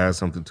if it would add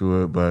something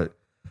to it. But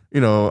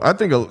I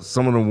think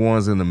some of the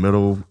ones in the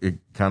middle, it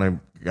kind of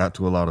got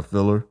to a lot of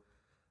filler.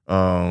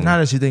 Now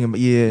that you think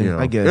about,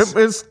 I guess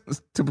it's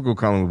typical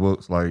comic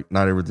books. Like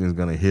not everything's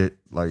gonna hit.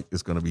 Like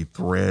it's gonna be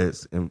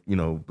threads, and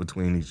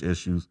between each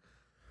issues.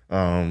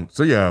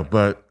 So yeah,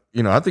 but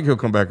I think he'll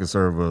come back and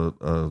serve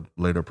a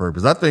later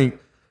purpose. I think,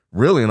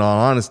 really, in all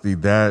honesty,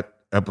 that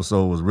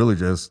episode was really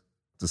just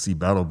to see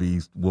Battle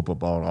Beast whoop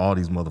up on all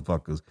these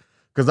motherfuckers.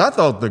 Because I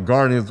thought the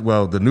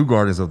new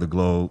Guardians of the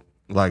Globe,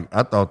 like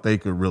I thought they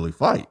could really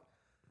fight,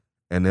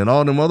 and then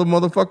all them other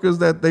motherfuckers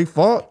that they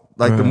fought,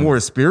 like the more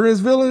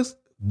experienced villains,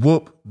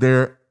 whoop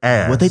their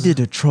ass. what they did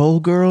to Troll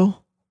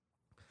Girl,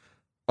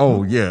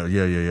 Oh yeah.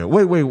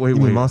 Wait. You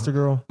mean Monster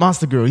Girl?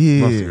 Monster Girl,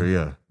 yeah. Monster Girl,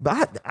 yeah.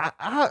 But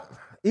I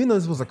even though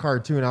this was a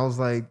cartoon, I was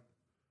like,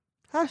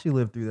 how she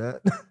lived through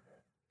that?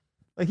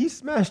 Like he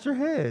smashed her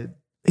head.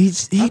 He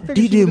figured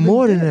he she did would've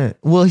more been than dead.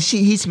 that. Well,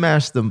 he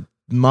smashed the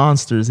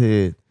monster's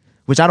head,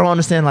 which I don't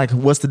understand. Like,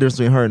 what's the difference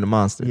between her and the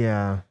monster?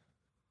 Yeah.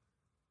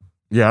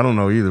 Yeah, I don't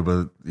know either,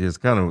 but it's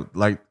kind of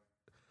like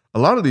a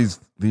lot of these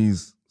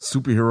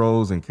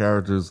superheroes and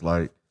characters,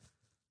 like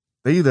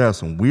they either have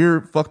some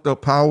weird fucked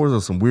up powers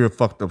or some weird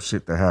fucked up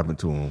shit that happened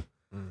to them.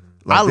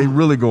 Like they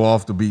really go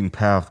off the beaten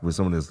path with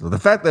some of this. The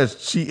fact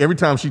that every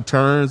time she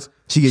turns,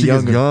 She gets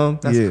younger. young.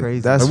 That's crazy.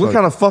 That's Like, what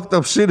kind of fucked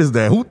up shit is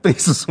that? Who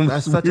thinks of some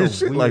That's such a weird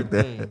shit weird like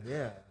that? thing.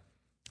 Yeah.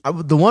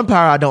 The one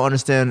power I don't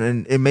understand,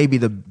 and it may be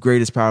the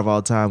greatest power of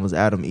all time, was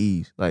Adam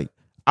Eve. Like,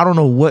 I don't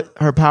know what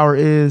her power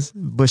is,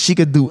 but she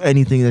could do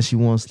anything that she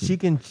wants to. She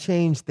can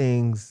change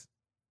things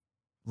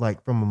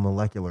like from a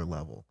molecular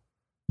level.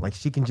 Like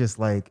she can just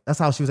that's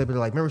how she was able to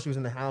remember she was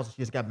in the house,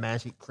 she just got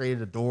mad, she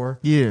created a door.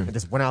 Yeah. And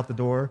just went out the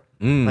door.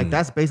 Mm. Like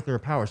that's basically her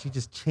power. She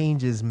just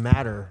changes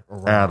matter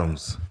around.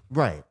 Adams.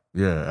 Right.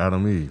 Yeah,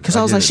 Adam Eve. Because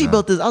I was get like, it she now.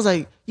 built this. I was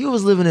like, you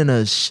was living in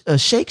a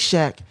Shake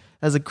Shack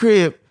as a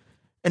crib,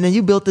 and then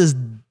you built this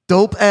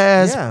dope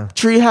ass Yeah.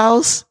 tree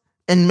house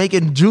and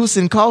making juice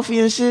and coffee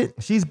and shit.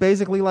 She's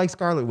basically like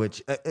Scarlet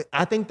Witch.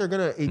 I think they're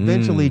gonna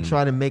eventually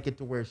try to make it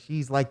to where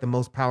she's like the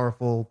most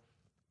powerful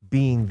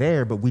being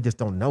there, but we just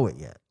don't know it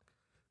yet.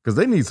 Because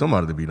they need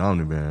somebody to beat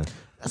Omni-Man.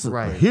 That's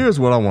Right. Here's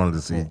what I wanted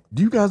to see.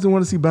 Do you guys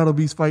want to see Battle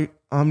Beast fight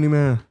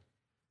Omni-Man?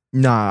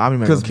 Nah, I mean,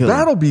 Because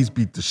Battle Beast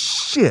beat the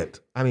shit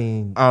I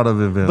mean, out of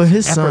Invincible. but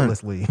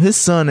effortlessly. his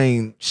son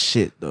ain't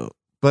shit though.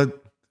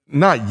 But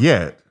not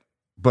yet.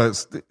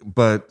 But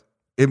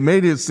it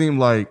made it seem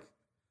like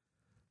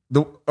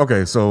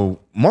so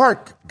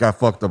Mark got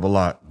fucked up a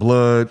lot.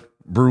 Blood,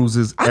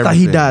 bruises, I thought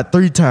he everything. died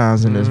 3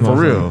 times in this For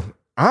motherfucker. real.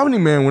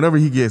 Omni-Man, whenever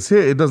he gets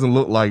hit, it doesn't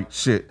look like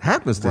shit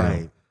happens to him.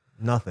 right.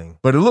 Nothing.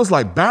 But it looks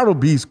like Battle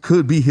Beast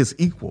could be his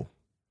equal.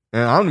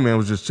 And Omni-Man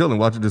was just chilling,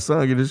 watching his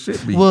son get his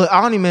shit beat. Well,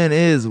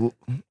 Omni-Man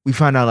we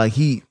find out like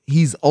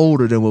he's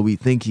older than what we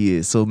think he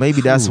is. So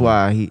maybe that's True.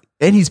 why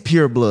he's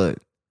pure blood.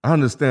 I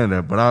understand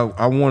that, but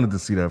I wanted to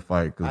see that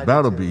fight I because did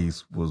Battle too.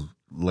 Beast was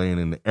laying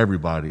into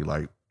everybody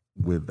like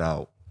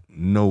without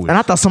no And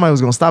I thought somebody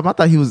was gonna stop him. I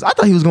thought he was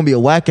gonna be a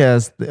whack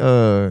ass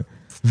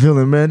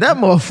villain, man. That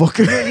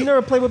motherfucker You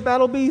never played with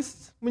Battle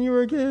Beasts when you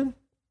were a kid?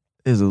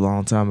 it was a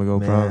long time ago,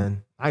 probably.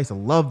 Man, I used to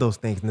love those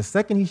things. And the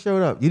second he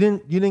showed up, you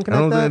didn't I connect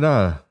don't that?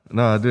 think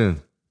no, I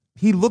didn't.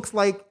 He looks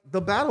like the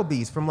Battle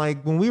Beast from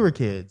like when we were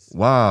kids.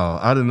 Wow,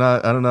 I did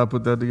not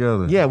put that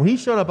together. Yeah, when he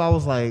showed up, I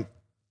was like,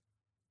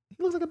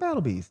 he looks like a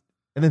Battle Beast.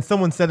 And then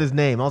someone said his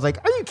name. I was like,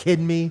 are you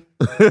kidding me?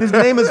 His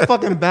name is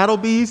fucking Battle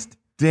Beast.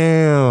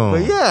 Damn.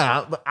 But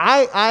yeah, but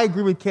I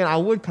agree with Ken. I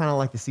would kind of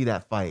like to see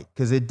that fight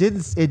because it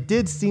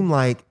did seem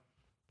like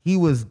he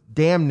was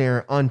damn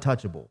near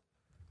untouchable.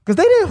 Because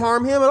they didn't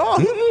harm him at all.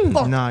 He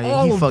fucked Nah,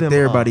 all he of fucked them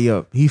everybody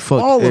up. He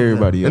fucked All of them.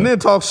 everybody up. And then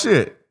talk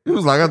shit. He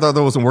was like, I thought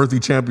there was some worthy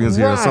champions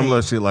here or some Right.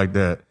 other shit like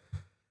that.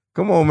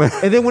 Come on, man.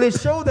 And then when it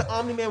showed that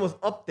Omni-Man was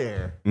up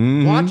there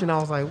Mhm. watching, I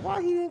was like,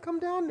 why he didn't come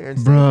down there and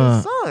save Bruh,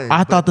 his son?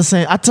 I thought the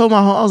same. I told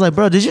my home, I was like,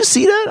 bro, did you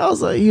see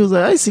that? He was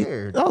like, I see.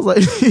 Scared. I was like,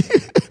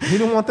 He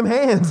didn't want them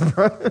hands,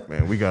 bro.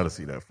 Man, we got to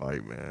see that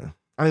fight, man.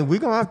 I mean, we're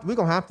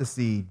gonna have to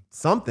see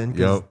something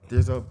because Yep.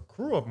 there's a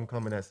crew of them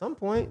coming at some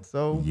point.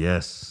 So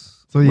Yes.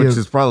 So, yeah. Which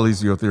is probably at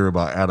least your theory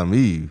about Adam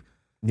Eve.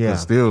 Yeah. But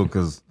still,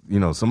 because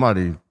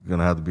somebody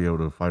gonna have to be able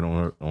to fight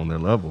on their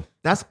level.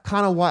 That's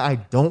kind of why I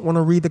don't want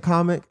to read the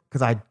comic,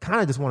 because I kind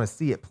of just want to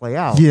see it play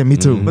out. Yeah, me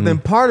too. But then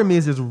part of me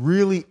is just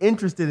really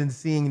interested in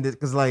seeing this,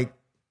 because like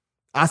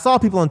I saw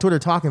people on Twitter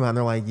talking about it, and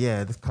they're like,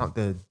 yeah,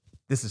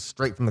 this is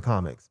straight from the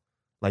comics.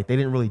 Like they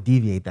didn't really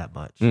deviate that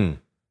much.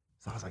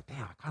 So I was like,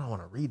 damn, I kind of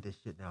want to read this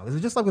shit now. It's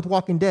just like with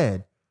Walking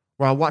Dead,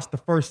 where I watched the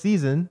first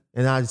season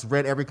and I just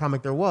read every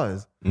comic there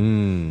was.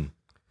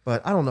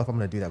 But I don't know if I'm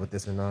going to do that with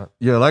this or not.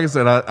 Yeah, like I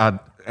said,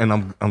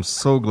 I'm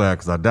so glad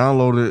because I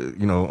downloaded,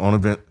 on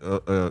event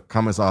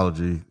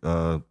Comicsology.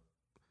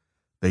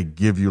 They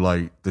give you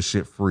like the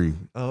shit free.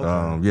 Oh,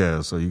 okay.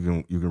 Yeah, so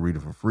you can read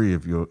it for free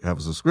if you have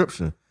a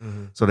subscription.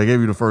 So they gave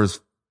you the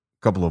first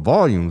couple of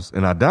volumes,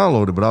 and I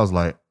downloaded, but I was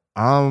like,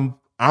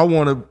 I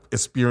want to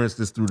experience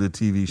this through the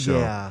TV show.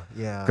 Yeah.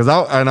 Because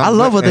I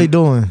love what they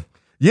doing.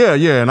 Yeah,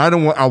 and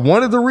I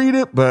wanted to read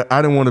it, but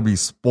I didn't want to be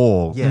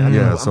spoiled.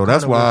 Yeah, So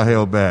that's why I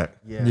held back.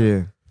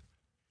 Yeah.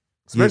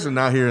 Especially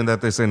not hearing that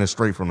they're saying it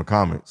straight from the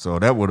comic. So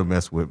that would have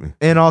messed with me.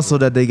 And also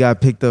that they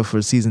got picked up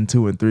for season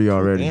 2 and 3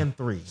 already. 2 and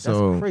 3. That's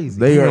So crazy.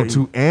 they are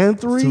 2 and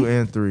 3? 2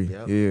 and 3.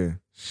 Yep. Yeah.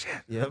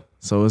 Yep.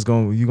 So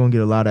you're gonna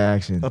get a lot of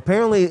action.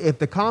 Apparently, if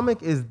the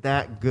comic is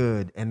that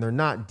good and they're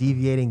not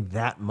deviating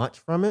that much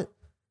from it,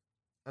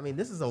 I mean,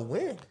 this is a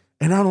win.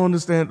 And I don't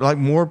understand. Like,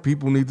 more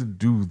people need to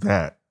do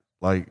that.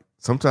 Like,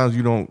 sometimes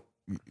you don't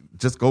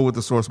just go with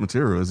the source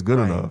material. It's good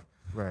enough.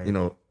 Right.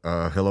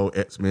 Hello,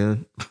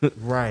 X-Men.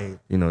 Right.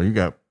 You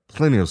got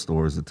plenty of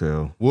stories to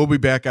tell. We'll be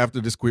back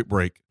after this quick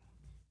break.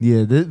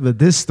 Yeah, but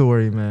this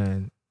story,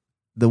 man,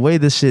 the way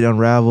this shit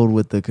unraveled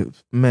with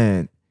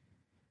man,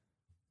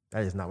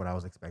 That is not what I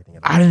was expecting.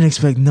 I didn't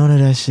expect none of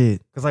that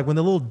shit. Because like when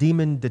the little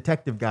demon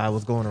detective guy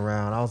was going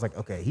around, I was like,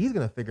 okay, he's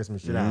gonna figure some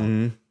shit out.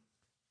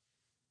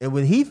 And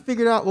when he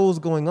figured out what was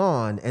going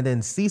on, and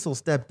then Cecil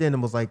stepped in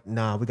and was like,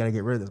 nah, we gotta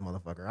get rid of this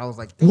motherfucker. I was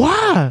like, damn.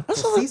 Why?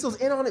 So Cecil's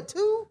in on it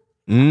too?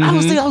 I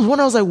was wondering,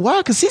 I was like, why?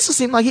 Because Cecil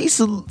seemed like he's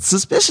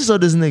suspicious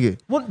of this nigga.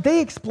 Well, they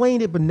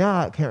explained it, but now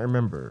I can't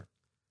remember.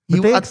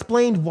 But they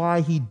explained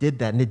why he did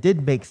that, and it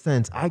did make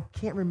sense. I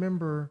can't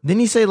remember. Didn't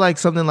he say like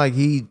something like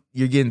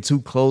you're getting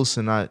too close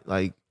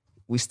and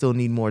we still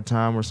need more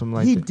time or something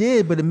like He that?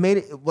 did, but it made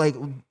it like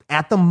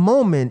at the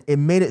moment, it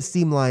made it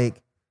seem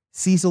like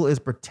Cecil is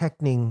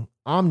protecting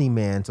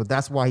Omni-Man, so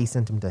that's why he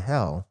sent him to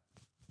hell.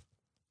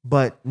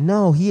 But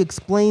no, he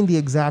explained the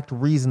exact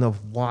reason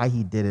of why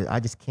he did it. I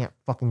just can't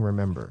fucking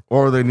remember.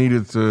 Or they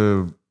needed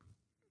to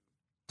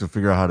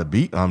figure out how to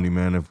beat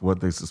Omni-Man if what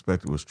they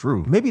suspected was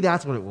true. Maybe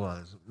that's what it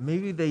was.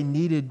 Maybe they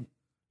needed.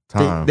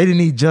 Time. They didn't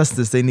need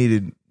justice. They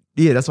needed.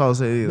 Yeah, that's what I was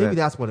saying. Maybe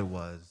that's what it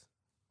was.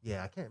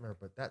 Yeah, I can't remember,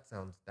 but that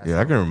sounds. I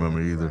can't remember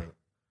either. Right.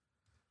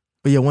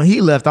 But yeah, when he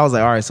left, I was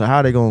like, all right, so how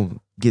are they gonna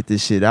get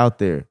this shit out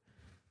there?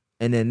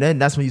 And then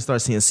that's when you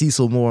start seeing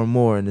Cecil more and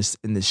more in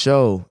the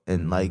show,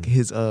 and like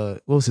his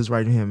what was his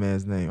right hand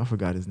man's name? I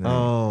forgot his name.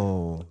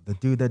 Oh, the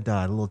dude that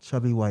died, a little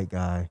chubby white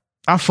guy.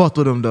 I fucked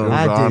with him It though. was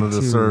I an did honor to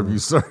too. serve you,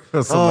 sir.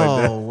 Or something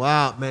like that.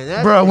 Wow, man,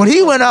 that Bro, when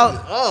he went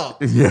out,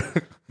 Yeah.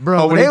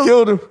 bro, When he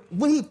killed him?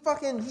 when he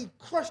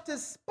crushed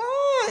his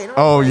spine.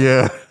 Oh,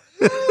 yeah.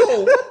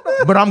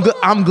 but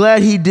I'm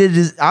glad he did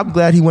this. I'm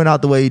glad he went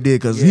out the way he did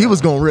because he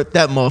was gonna rip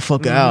that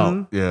motherfucker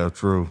out. Yeah,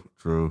 true.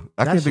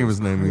 I That can't think shit of his was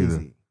name either.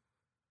 crazy.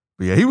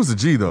 But yeah, he was a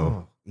G,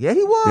 though. Yeah,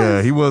 he was.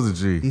 Yeah, he was a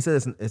G. He said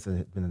it's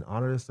been an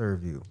honor to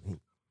serve you. He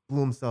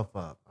blew himself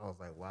up. I was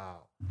like,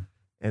 wow.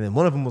 And then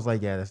one of them was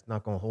like, yeah, that's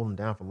not gonna hold him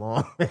down for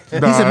long.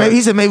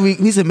 He said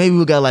maybe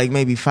we got like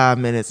maybe 5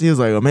 minutes. He was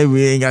like, oh, maybe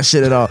we ain't got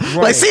shit at all.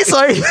 Like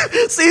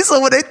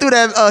Cecil, when they threw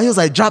that, he was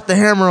like, drop the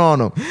hammer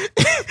on him.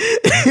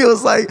 He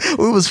was like,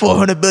 we was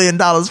 $400 billion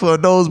for a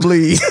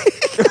nosebleed.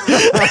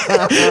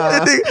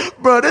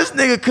 Bro, this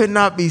nigga could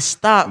not be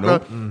stopped, bro.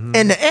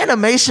 And the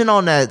animation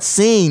on that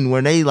scene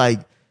when they like,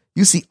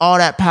 you see all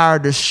that power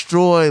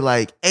destroy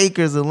like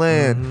acres of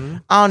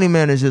land.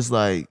 Omni-Man is just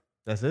like,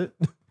 That's it.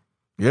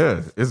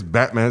 Yeah, it's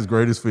Batman's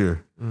greatest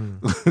fear.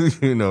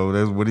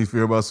 That's what he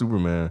fear about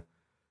Superman.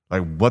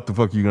 Like, what the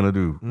fuck are you gonna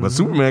do? But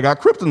Superman got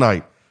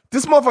kryptonite.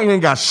 This motherfucker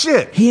ain't got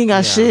shit. he ain't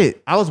got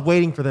shit. I was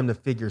waiting for them to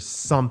figure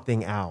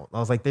something out. I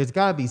was like, there's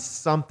gotta be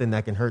something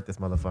that can hurt this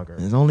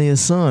motherfucker. It's only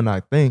his son, I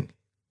think.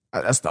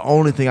 That's the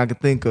only thing I could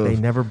think of. They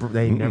never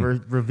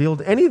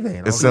revealed anything.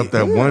 I was Except like,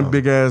 that one damn.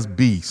 big ass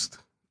beast,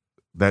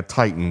 that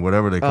Titan,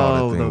 whatever they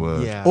call that thing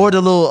was. Yeah. Or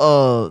the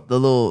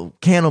little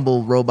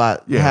cannibal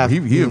robot. Yeah,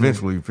 he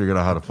eventually figured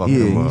out how to fuck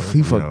him up.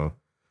 he fucked.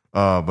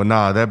 But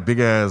nah, that big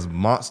ass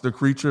monster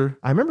creature.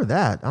 I remember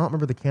that. I don't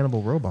remember the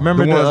cannibal robot.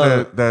 Remember The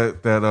ones the,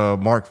 that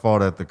Mark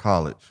fought at the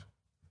college.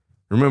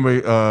 Remember?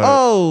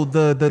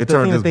 the it thing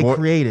turned that his they boy-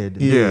 created.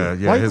 Yeah,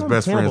 Why you his call them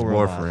best friend's cannibal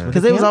robots? boyfriend.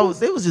 because they was Cannibals?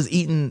 they was just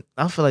eating.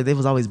 I feel like they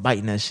was always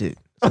biting that shit.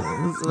 So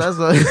that's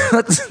what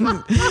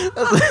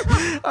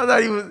I'm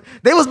not even.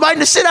 They was biting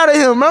the shit out of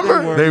him.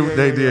 Remember?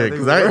 They did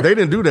because they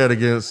didn't do that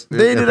against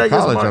They at did the that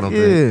college. I don't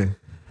think. Yeah.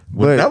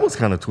 But that was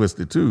kind of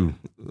twisted too.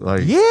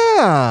 Like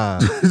Yeah.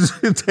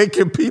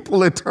 taking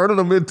people and turning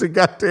them into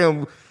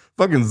goddamn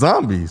fucking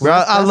zombies. Bro,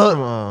 I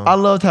That's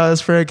loved how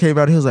his friend came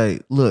out. He was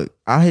like, "Look,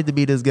 I hate to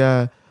be this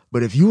guy,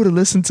 but if you would have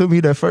listened to me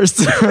that first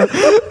time,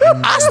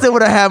 I still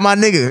would have had my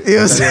nigga." You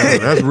know what I'm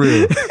saying? That's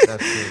real.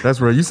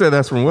 That's real. You said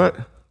that's from what?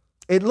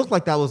 It looked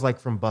like that was like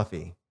from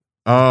Buffy.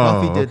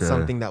 Oh, Buffy did okay.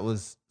 something that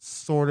was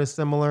sort of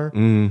similar,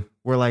 Mm,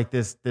 where like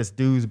this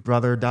dude's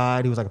brother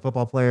died. He was like a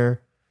football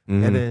player,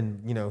 mhm. and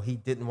then he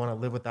didn't want to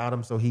live without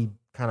him, so he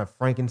kind of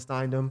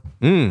Frankensteined him.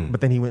 Mm.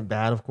 But then he went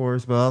bad, of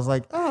course. But I was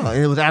like, oh,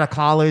 and it was out of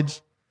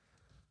college.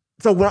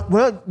 So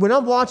when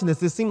I'm watching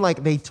this, it seemed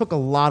like they took a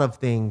lot of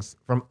things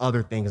from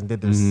other things and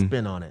did their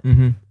spin on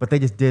it. But they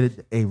just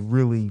did a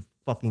really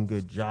fucking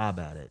good job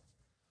at it.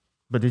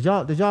 But did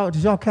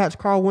y'all catch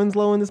Carl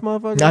Winslow in this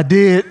motherfucker? I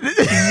did.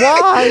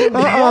 Why?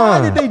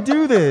 Why did they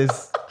do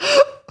this?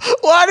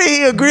 Why did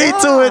he agree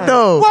to it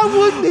though? Why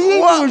wouldn't he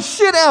Why? do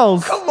shit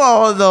else? Come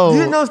on though. You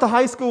didn't notice the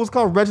high school was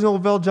called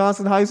Reginald Vell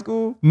Johnson High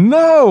School?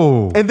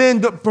 No. And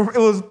then it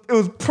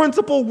was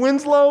Principal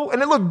Winslow,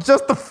 and it looked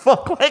just the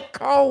fuck like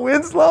Carl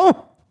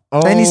Winslow.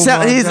 Oh, And my as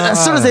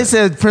soon as God. they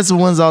said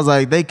Principal Winslow, I was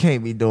like, they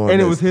can't be doing And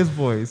this. it was his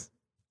voice.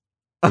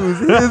 It was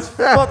his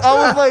fuck. I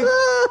was like,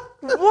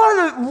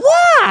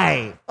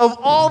 why? Of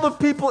all the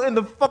people in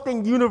the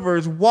fucking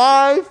universe,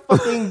 why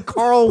fucking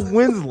Carl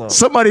Winslow?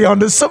 Somebody on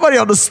the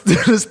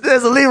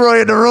there's a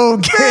Leroy in the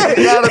room.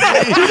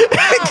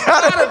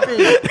 Gotta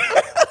be.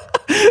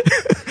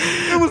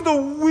 It was the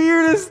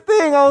weirdest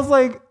thing. I was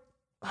like,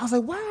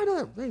 why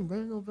not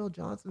Reginald Vell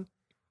Johnson?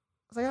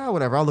 I was like,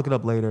 whatever. I'll look it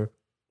up later.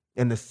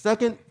 And the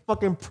second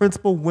fucking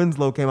Principal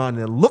Winslow came out and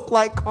it looked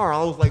like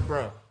Carl, I was like,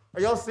 bro,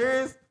 are y'all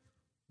serious?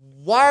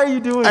 Why are you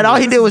doing And all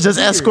he this? did was This just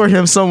is weird. escort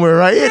him somewhere,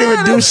 right? He didn't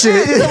even do that's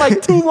it. He shit. had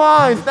like 2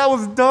 lines. That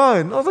was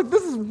done. I was like,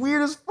 this is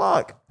weird as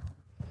fuck.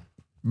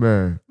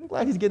 Man. I'm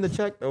glad he's getting the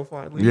check though,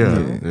 finally. Yeah,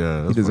 You know?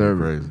 yeah. That's He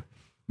deserved fucking it. crazy.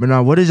 But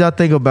now, what did y'all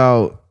think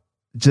about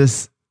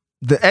just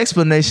the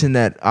explanation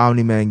that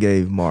Omni-Man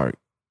gave Mark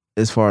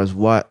as far as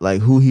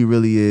who he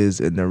really is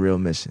and the real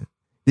mission?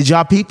 Did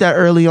y'all peep that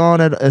early on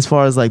as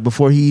far as like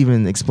before he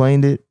even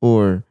explained it?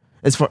 Or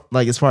as far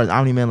as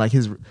Omni-Man, like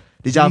did y'all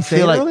Did he say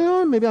feel it like, early on?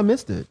 Maybe I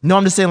missed it. no,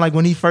 I'm just saying like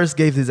when he first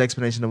gave his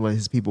explanation of what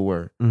his people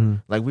were,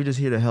 like we're just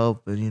here to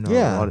help and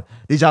Yeah. all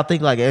did y'all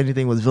think like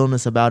anything was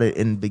villainous about it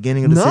in the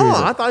beginning of the No, series?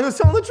 I thought he was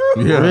telling the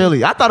truth. Yeah.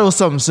 Really? I thought it was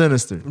something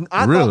sinister.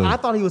 Really? I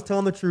thought he was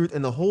telling the truth,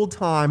 and the whole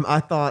time I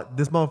thought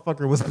this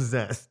motherfucker was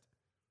possessed.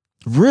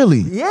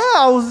 Really? Yeah,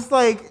 I was just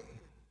like,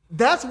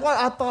 that's why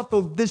I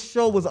thought this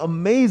show was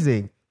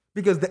amazing,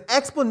 because the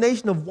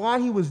explanation of why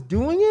he was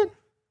doing it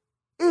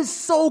is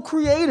so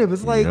creative.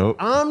 It's like, Yep.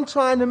 I'm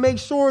trying to make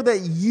sure that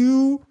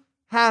you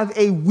have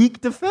a weak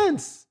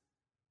defense.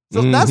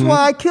 So that's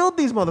why I killed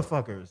these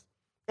motherfuckers.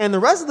 And the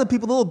rest of the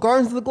people, the little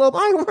Guardians of the Globe,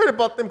 I ain't worried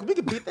about them because we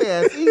can beat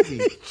their ass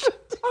easy.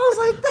 I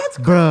was like, that's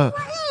Bruh,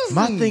 crazy.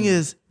 my thing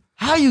is,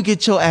 how you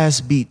get your ass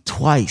beat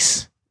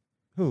twice?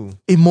 Who?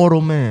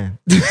 Immortal Man.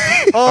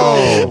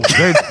 Oh,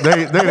 they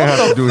didn't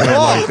have to do nothing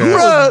like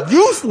that. Bruh,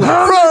 useless.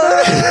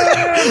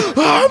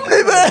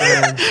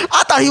 Omni-Man.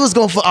 I thought he was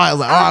going for. I was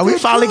like, all right, we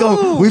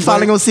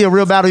finally gonna see a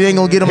real battle. You ain't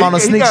gonna get him on a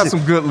He sneak got shit.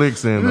 some good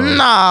licks in though.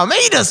 Nah, man,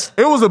 he just.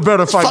 It was a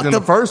better fight fucked than the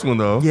up. first one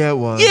though. Yeah, it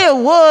was. Yeah,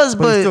 it was,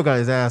 But he still but got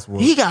his ass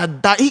whooped. he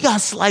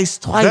got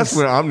sliced twice. That's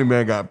when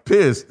Omni-Man got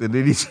pissed and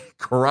then he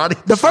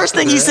karate. The first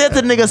thing he said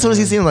to the nigga as soon as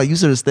he seen him, like, you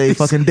should have stayed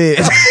fucking dead.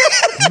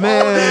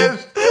 Man,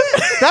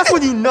 that's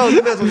when you know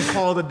you might as well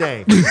call it a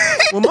day.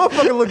 When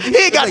motherfucker look, He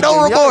ain't got no "Yeah,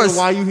 I don't know remorse."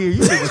 Why you here? You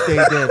need to stay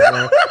dead,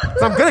 bro.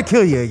 So I'm gonna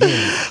kill you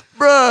again.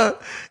 Bruh,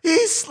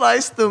 he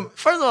sliced him.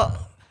 First of all,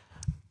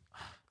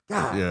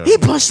 Yeah. he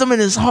punched him in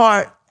his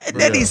heart, and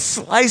then he Yeah.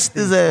 sliced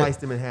his ass.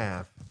 Sliced him in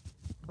half.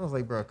 I was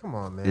like, bro, come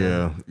on,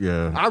 man.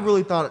 Yeah. I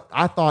really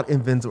thought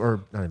Invincible, or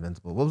not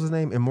Invincible. What was his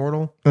name?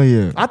 Immortal. Oh,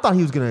 yeah. I thought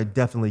he was gonna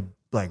definitely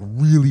like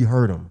really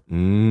hurt him.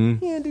 Mm.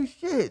 He didn't do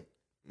shit.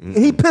 And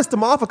he pissed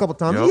him off a couple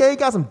times. Yep. Yeah, he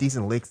got some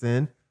decent licks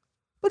in,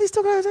 but he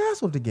still got his ass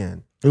whooped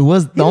again. It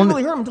was He the didn't only.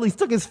 really hurt him until he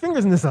stuck his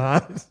fingers in his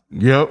eyes,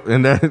 Yep.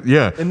 And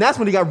and that's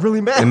when he got really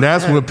mad. and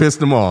that's what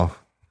pissed him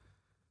off.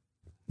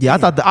 Yeah, I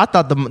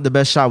thought the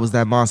best shot was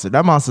that monster.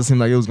 That monster seemed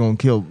like it was gonna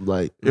kill.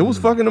 Like, It was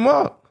fucking him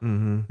up.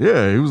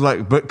 Yeah, he was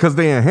like, but because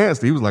they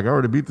enhanced it, he was like, I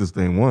already beat this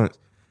thing once.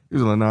 He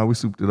was like, nah, we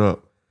souped it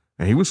up.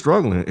 And he was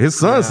struggling. His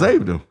son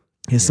saved him.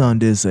 his son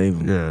did save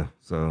him. Yeah.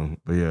 So,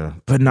 but yeah.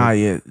 But not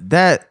yet.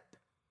 That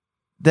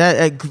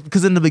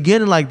because in the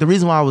beginning, like the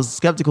reason why I was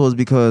skeptical is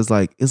because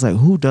like it's like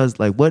who does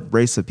like what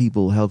race of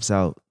people helps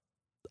out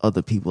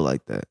other people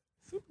like that?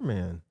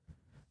 Superman.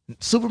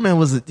 Superman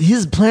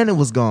his planet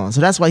was gone, so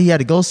that's why he had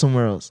to go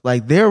somewhere else.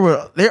 Like they're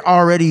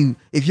already,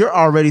 if you're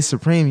already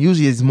supreme,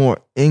 usually it's more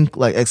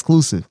like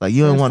exclusive. Like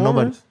you don't want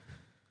nobody. Transformers.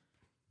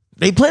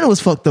 They planet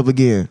was fucked up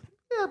again.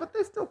 Yeah, but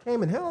they still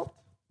came and helped.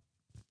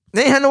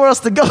 They ain't had nowhere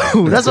else to go.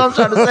 That's what I'm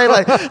trying to say.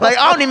 Like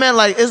Omni-Man,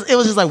 like it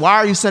was just like, why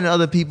are you sending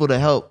other people to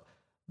help?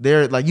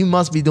 They're like, you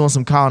must be doing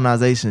some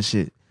colonization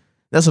shit.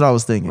 That's what I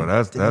was thinking. But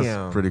that's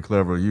Damn. pretty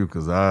clever of you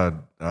because I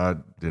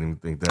didn't even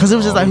think that. Because it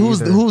was just at like,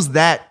 all. who's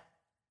that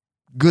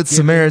good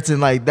Samaritan,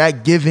 like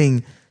that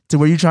giving to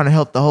where you're trying to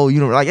help the whole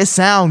universe. Like it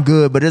sound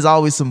good, but there's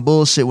always some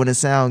bullshit when it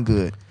sound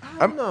good.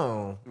 I don't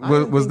know.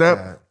 Was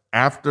that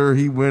after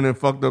he went and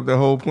fucked up the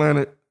whole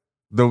planet?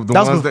 The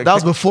that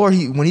was before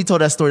when he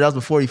told that story. That was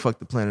before he fucked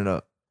the planet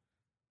up.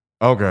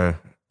 Okay.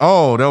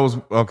 Oh, that was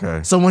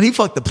okay. So when he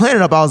fucked the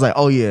planet up, I was like,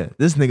 oh yeah,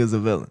 this nigga's a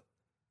villain.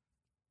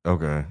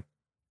 Okay.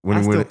 When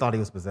I still thought he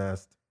was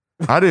possessed.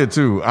 I did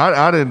too.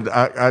 I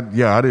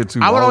did too.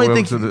 I would only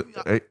think to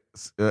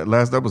the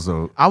last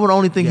episode. I would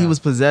only think he was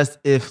possessed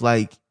if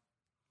you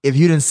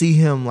didn't see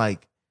him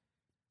like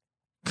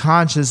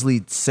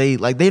consciously say,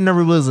 like there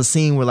never was a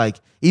scene where like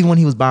even when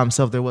he was by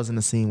himself, there wasn't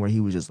a scene where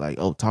he was just like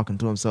talking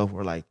to himself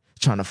or like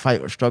trying to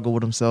fight or struggle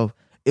with himself.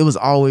 It was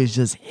always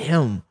just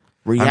him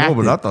reacting. I know,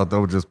 but I thought that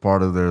was just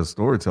part of their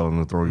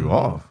storytelling to throw you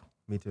off.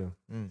 Me too.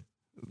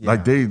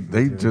 Like they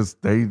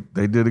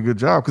did a good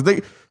job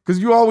because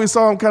you always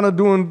saw him kind of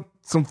doing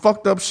some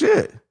fucked up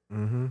shit,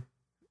 and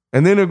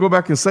then they'll go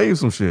back and save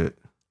some shit.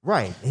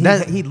 Right.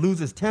 He'd lose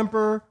his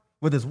temper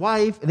with his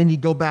wife, and then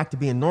he'd go back to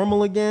being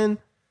normal again.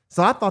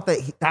 So I thought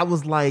that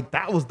was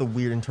the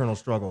weird internal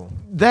struggle.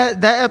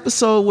 That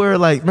episode where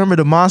like remember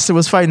the monster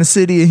was fighting the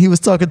city and he was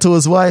talking to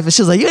his wife and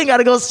she was like, you ain't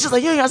gotta go. She's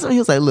like, you ain't got something. He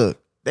was like,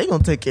 look, they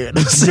gonna take care of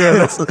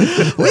themselves.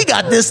 We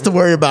got this to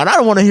worry about. I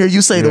don't want to hear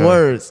you say the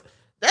words.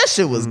 That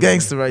shit was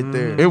gangster right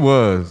there. It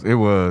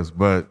was,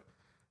 but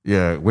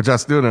yeah, which I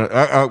still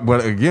don't.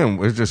 But again,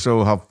 it just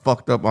shows how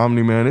fucked up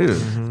Omni-Man is.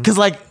 Because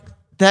like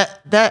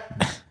that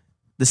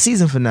the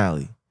season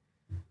finale,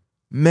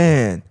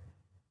 man.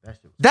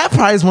 That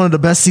probably is one of the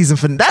best season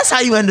finales. That's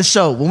how you end the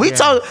show. When we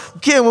talk,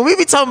 kid, when we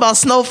be talking about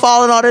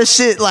snowfall and all that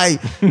shit, like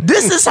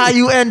this is how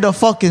you end the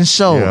fucking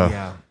show.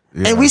 Yeah.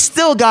 And we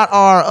still got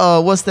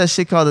our what's that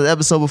shit called? The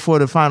episode before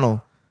the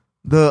final,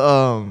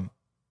 the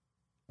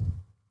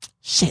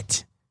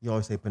shit. You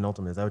always say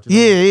penultimate. Is that what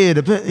you're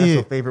That's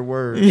your favorite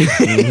word.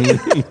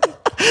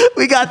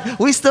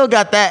 We still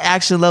got that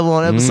action level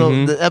on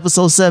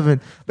episode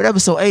 7, but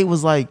episode 8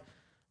 was like.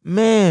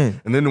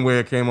 Man, and then the way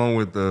it came on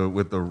with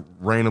the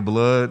rain of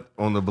blood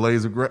on the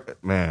blaze of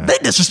man, they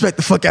disrespect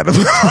the fuck out of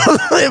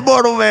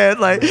Immortal Man.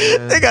 Like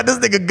they got this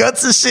nigga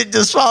guts and shit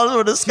just falling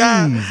from the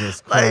sky.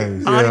 Jesus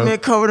like Christ. man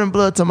covered in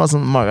blood. Talking about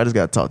something, Mark. I just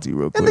gotta talk to you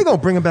real quick. And they gonna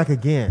bring him back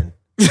again.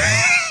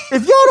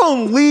 If y'all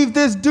don't leave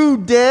this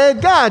dude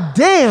dead, god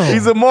damn,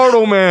 he's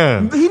Immortal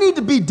Man. He need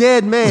to be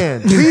dead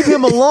man. Leave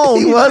him alone.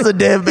 He was a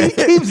dead man. He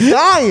keeps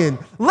dying.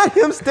 Let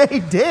him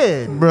stay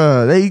dead,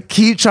 bruh. They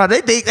keep trying.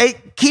 They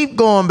keep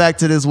going back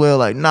to this well.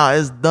 Like, nah,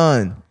 it's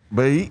done.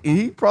 But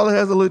he probably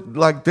has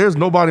like. There's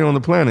nobody on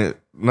the planet.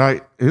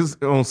 Like his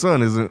own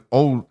son isn't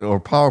old or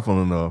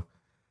powerful enough.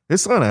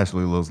 His son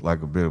actually looks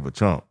like a bit of a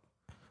chump.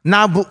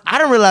 Nah, but I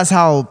didn't realize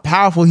how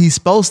powerful he's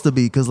supposed to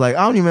be. Cause like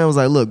Omni-Man was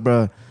like, look,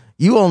 bruh.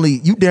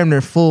 You damn near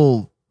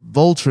full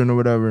Voltron or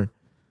whatever,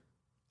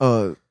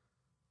 and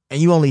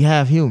you only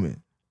half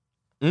human.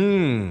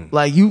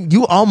 Like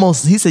you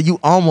almost. He said you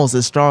almost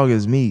as strong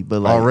as me, but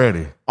like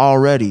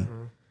already.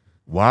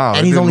 Wow,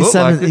 and he's only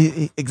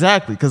 7.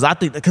 Exactly, because I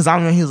think because I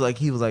mean he was like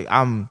he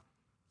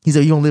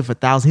said you don't live for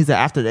 1,000. He said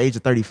after the age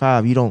of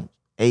 35 you don't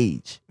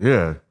age.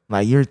 Yeah,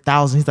 like you're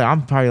 1,000. He's like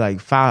I'm probably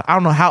like 5. I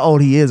don't know how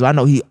old he is, but I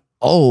know he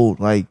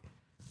old. Like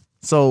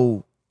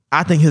so.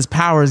 I think his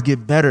powers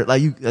get better,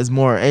 like you as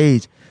more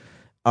age.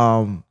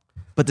 But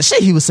the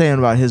shit he was saying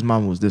about his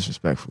mama was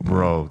disrespectful,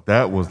 bro.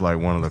 That was like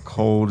one of the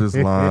coldest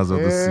lines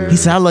of the series. He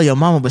said, "I love your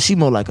mama, but she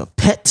more like a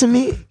pet to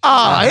me." He's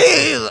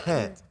a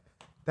pet.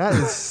 That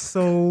is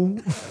so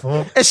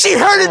fun. And she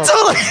heard it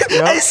too. Like,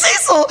 hey,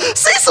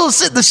 Cecil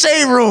shit in the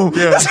shade room.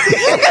 Yeah.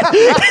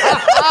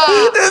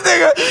 This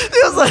nigga, he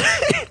was like,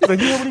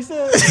 you heard what he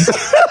said?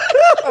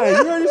 Hey,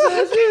 you heard he said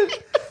that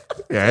shit?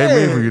 Yeah, I ain't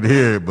mean for you to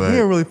hear it, but he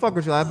didn't really fuck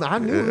with you. I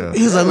knew it.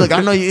 He was like, look,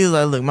 I know you. He was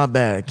like, look, my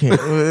bad.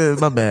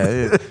 My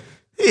bad.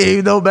 He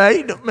ain't no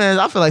bad. Man,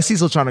 I feel like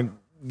Cecil trying to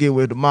get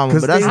with the mama.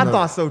 But I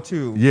thought so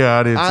too. Yeah,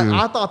 I did too.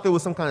 I thought there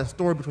was some kind of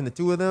story between the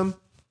two of them,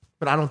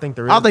 but I don't think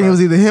there is. I think it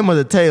was either him or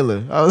the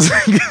Taylor. I was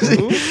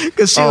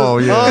because she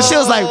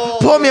was like,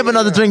 pour me up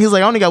another drink. He was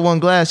like, I only got one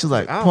glass. She was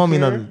like, pour me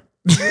another.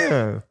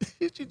 Yeah,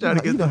 she trying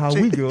to get how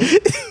we go.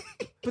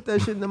 Put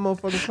that shit in the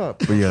motherfucking cup.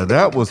 But yeah,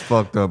 that was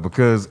fucked up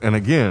because, and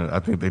again, I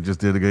think they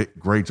just did a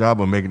great job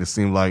of making it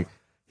seem like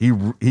he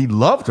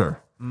loved her.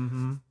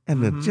 And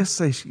to just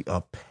say she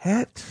a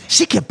pet.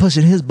 She kept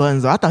pushing his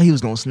buttons though. I thought he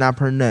was gonna snap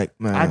her neck,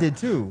 man. I did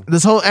too.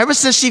 Ever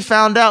since she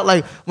found out,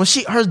 like when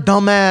her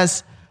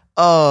dumbass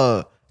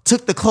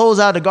took the clothes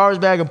out of the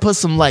garbage bag and put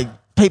some like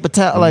paper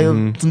towel, like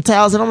some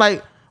towels, and I'm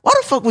like, why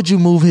the fuck would you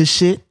move his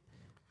shit?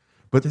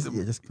 But just put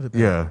it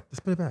back.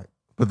 Just put it back.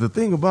 But the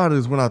thing about it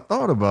is when I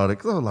thought about it,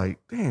 because I was like,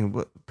 damn,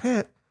 but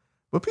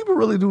people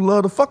really do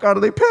love the fuck out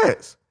of their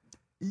pets.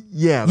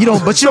 Yeah. You don't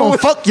fuck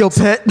your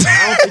pet.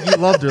 I don't think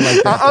you loved her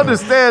like that. I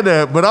understand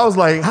that, but I was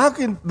like, how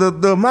can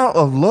the amount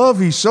of love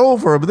he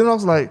showed for her? But then I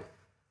was like,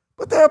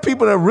 but there are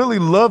people that really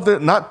love their,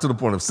 not to the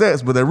point of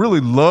sex, but that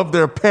really love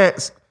their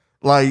pets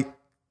like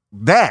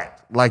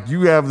that. Like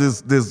you have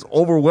this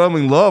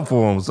overwhelming love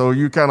for them. So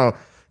you kind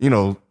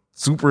of,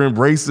 super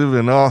embracive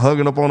and all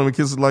hugging up on him and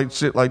kissing like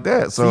shit like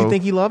that. So Do you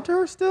think he loved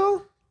her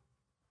still?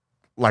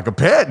 like a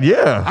pet,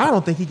 yeah. I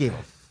don't think he gave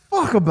a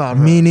fuck about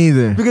her. Me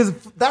neither. Because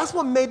that's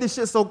what made this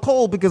shit so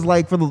cold. Because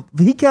like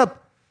he kept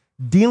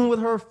dealing with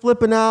her,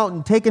 flipping out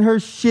and taking her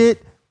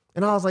shit,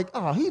 and I was like,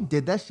 oh, he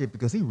did that shit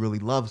because he really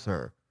loves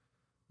her.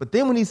 But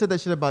then when he said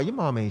that shit about your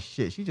mom ain't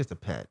shit, she's just a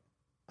pet.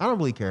 I don't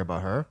really care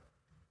about her.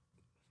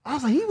 I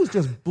was like, he was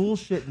just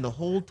bullshitting the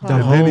whole time. The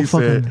And then whole he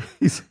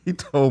fucking- said, he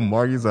told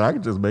Mark, he said, I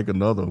could just make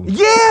another one.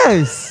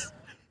 Yes.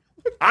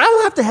 I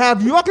don't have to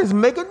have you. I can just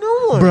make a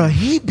new one. Bruh,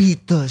 he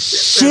beat the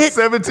shit.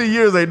 17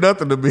 years ain't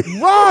nothing to me.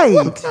 Right.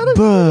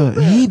 Bruh,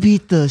 he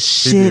beat the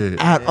shit did.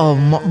 out of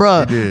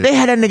bruh. He did. They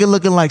had that nigga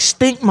looking like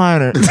Stink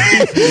Miner.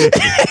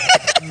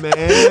 Man.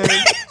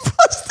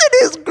 Busted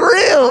his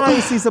grill. I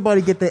ain't see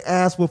somebody get their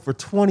ass whooped for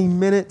 20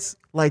 minutes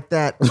like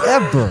that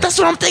ever. That's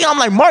what I'm thinking. I'm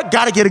like, Mark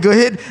gotta get a good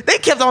hit. They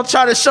kept on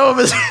trying to show him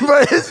his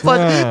punch.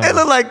 Bruh. It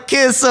looked like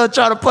Kid's son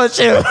trying to punch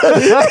him.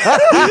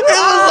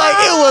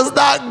 It was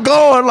not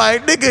going.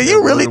 Like, nigga,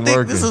 you really wasn't think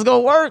working. this is gonna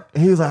work?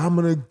 And he was like, I'm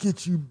going to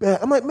get you back.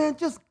 I'm like, man,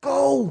 just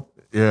go.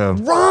 Yeah.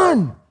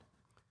 Run.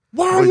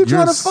 Why are But you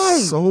trying you're to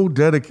fight? so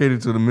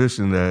dedicated to the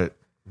mission that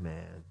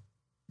Man,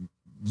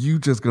 you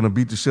just gonna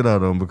beat the shit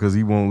out of him because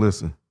he won't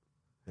listen.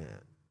 man.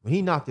 When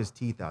he knocked his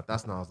teeth out,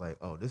 that's when I was like,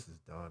 oh, this is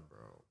done, bro.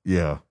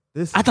 Yeah.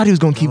 This I is thought he was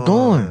gonna keep done.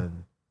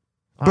 going.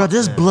 Bro, Oh,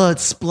 this man. blood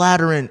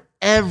splattering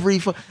every.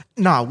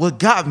 Nah, what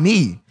got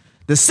me?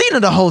 The scene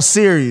of the whole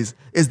series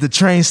is the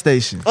train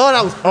station. Oh,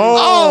 that was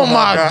Oh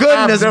my God.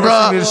 goodness, I've never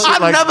bro! seen this shit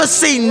I've like- never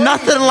seen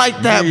nothing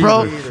like that,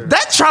 bro. either.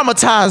 That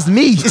traumatized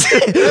me,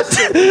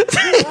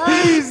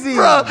 crazy.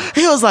 bro.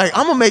 He was like,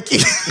 "I'm gonna make you,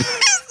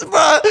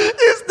 bro.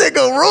 This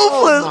nigga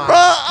ruthless, my bro.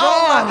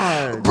 Oh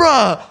my, God.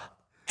 bro."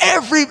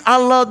 I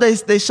love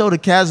they show the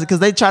casual because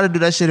they try to do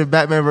that shit in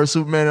Batman vs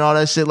Superman and all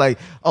that shit. Like,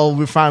 oh,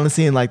 we're finally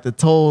seeing like the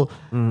toll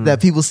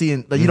that people see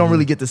and you don't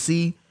really get to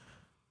see.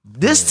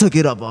 This took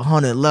it up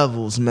 100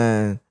 levels,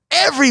 man.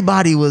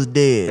 Everybody was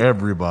dead.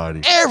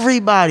 Everybody.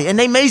 Everybody. And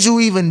they made you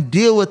even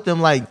deal with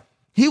them like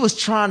he was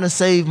trying to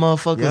save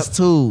motherfuckers Yep.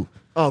 too.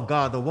 Oh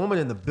God, the woman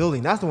in the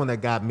building, that's the one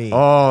that got me.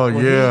 Oh,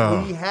 When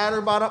yeah. he had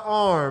her by the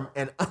arm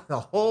and the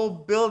whole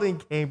building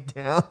came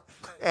down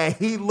and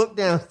he looked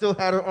down, still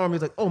had her arm.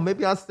 He's like, oh,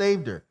 maybe I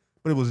saved her.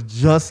 But it was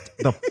just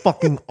the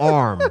fucking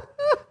arm.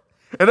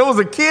 And there was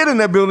a kid in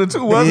that building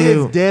too, wasn't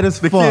Ew. it? Dead as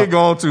The fuck. kid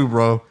gone too,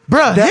 bro.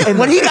 Bruh, That-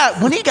 when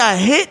he got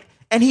hit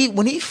and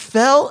when he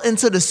fell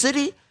into the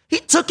city, he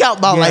took out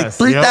about like Yes.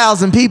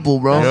 3,000 people,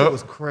 bro. That Yep. shit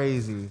was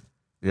crazy.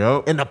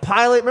 Yep. And the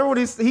pilot, remember when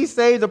he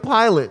saved the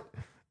pilot?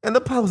 And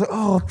the pilot was like,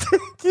 oh,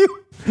 thank you.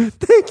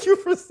 Thank you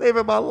for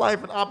saving my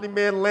life. And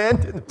Omni-Man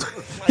landed.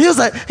 He was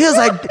like,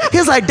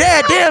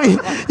 Dad, damn,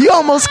 you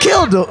almost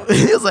killed him.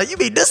 He was like, you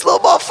mean this little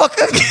motherfucker?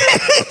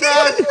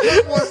 That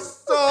shit was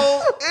so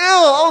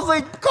ill. I was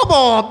like, come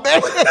on,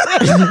 man.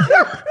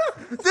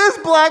 This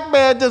black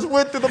man just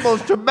went through the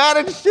most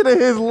traumatic shit of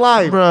his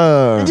life.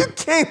 Bruh. And you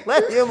can't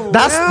let him live.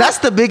 That's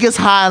the biggest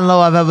high and low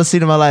I've ever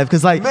seen in my life.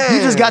 Cause like you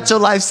Man. just got your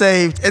life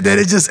saved and then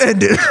it just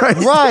ended. Right.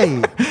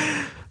 right.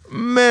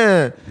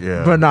 Man.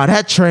 Yeah. But nah,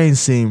 that train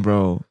scene,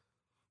 bro.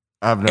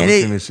 I've never And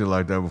it- seen this shit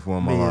like that before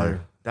in my life.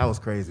 That was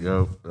crazy.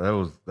 Yep. That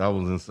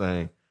was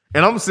insane.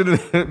 And I'm sitting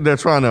there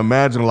trying to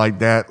imagine like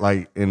that,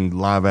 like in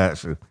live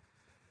action.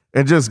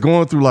 And just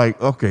going through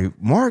like, okay,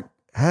 Mark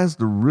has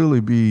to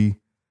really be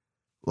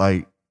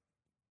like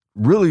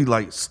really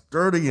like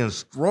sturdy and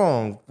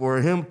strong for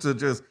him to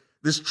just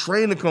this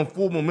train to come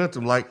full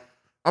momentum. Like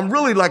I'm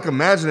really like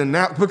imagining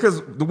now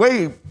because the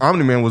way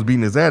Omni-Man was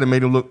beating his ass, it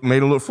made him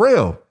look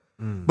frail.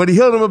 But he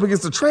held him up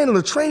against the train, and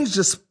the train's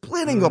just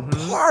splitting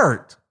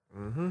apart.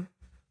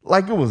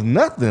 Like it was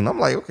nothing. I'm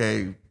like,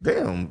 okay,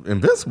 damn,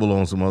 Invincible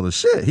on some other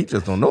shit. He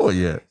just don't know it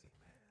yet.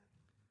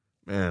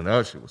 Man,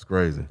 that shit was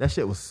crazy. That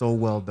shit was so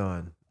well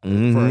done.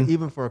 Mhm.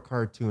 Even for a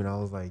cartoon, I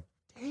was like,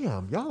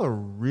 damn, y'all are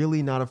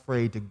really not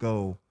afraid to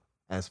go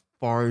as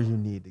far as you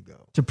need to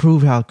go. To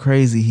prove how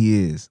crazy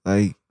he is.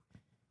 Like,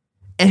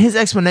 and his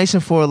explanation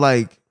for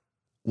like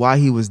why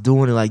he was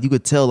doing it, like you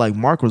could tell like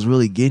Mark was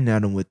really getting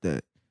at him with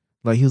that.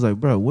 Like he was like,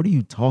 bro, what are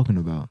you talking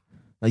about?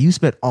 Like you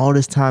spent all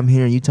this time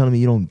here and you telling me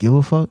you don't give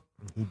a fuck?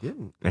 He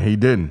didn't. And he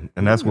didn't.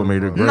 And that's what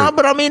made it great. No,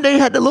 but I mean, they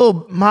had the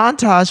little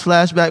montage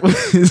flashback.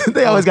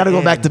 They always got to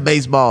go back to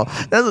baseball.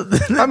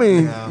 I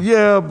mean,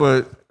 yeah,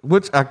 but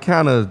which I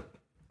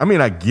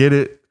get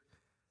it,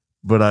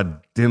 but I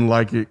didn't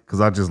like it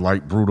because I just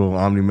like brutal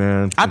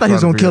Omni-Man. I thought he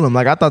was gonna kill him.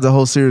 Like I thought the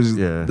whole series,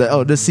 Yeah.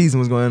 this season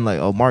was going to end like,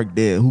 oh, Mark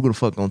dead. Who the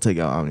fuck gonna take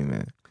out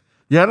Omni-Man?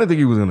 Yeah, I didn't think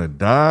he was gonna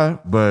die,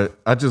 but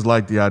I just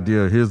like the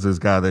idea. Here's this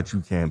guy that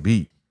you can't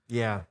beat.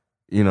 Yeah.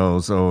 You know,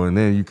 so and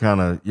then you kind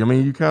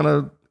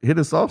of hit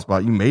a soft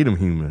spot. You made him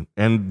human,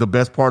 and the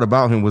best part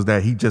about him was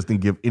that he just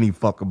didn't give any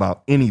fuck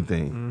about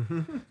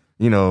anything.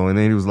 You know, and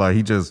then he was like,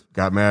 he just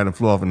got mad and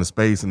flew off into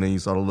space, and then you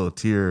saw the little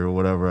tear or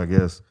whatever, I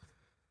guess.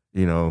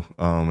 You know,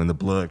 and the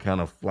blood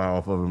kind of fly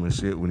off of him and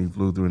shit when he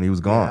flew through, and he was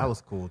gone. Yeah, that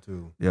was cool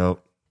too. Yep.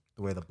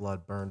 The way the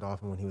blood burned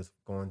off him when he was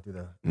going through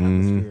the Mhm.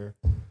 atmosphere.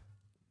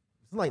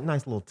 It's like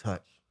nice little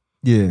touch.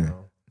 Yeah. You know?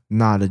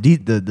 Nah,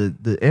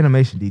 the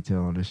animation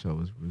detail on this show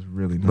was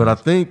really nice. But I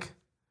think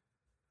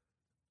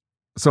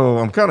so.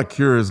 I'm kind of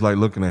curious, like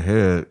looking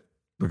ahead,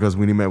 because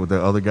when he met with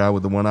that other guy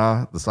with the one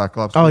eye, the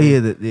Cyclops. oh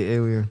dude, yeah, the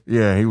alien.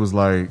 yeah, he was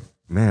like,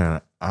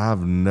 "Man,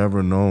 I've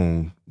never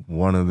known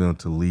one of them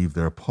to leave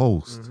their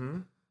post,"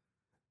 and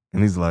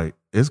he's like,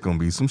 "It's gonna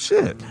be some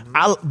shit."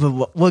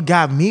 But what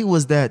got me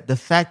was that the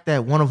fact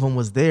that one of them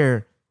was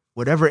there,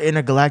 whatever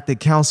intergalactic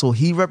council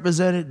he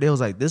represented, they was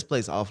like, this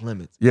place off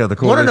limits. Yeah, the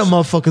One of them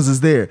coalition. motherfuckers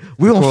is there.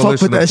 We don't fuck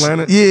Coalition with that of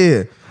Planets?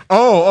 shit. Yeah.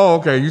 Oh,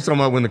 okay. You talking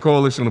about when the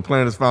coalition of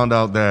planets found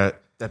out that?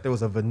 That there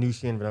was a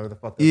Venusian, whatever the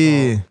fuck. they're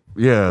Yeah. called.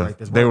 Yeah, Like,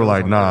 there's they one were of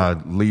like, those "Nah,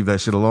 on leave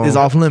that shit alone." It's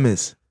off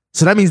limits.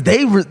 So that means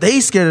they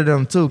scared of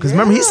them too. Because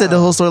remember he said the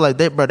whole story like,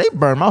 they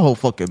burned my whole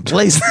fucking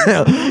place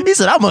down. He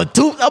said, I'm a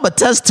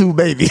test tube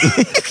baby.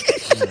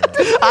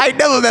 I ain't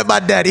never met my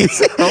daddy.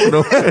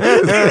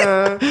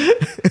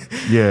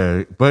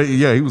 Yeah, but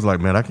yeah, he was like,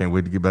 "Man, I can't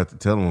wait to get back to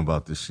tell him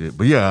about this shit."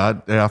 But yeah,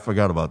 I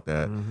forgot about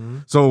that.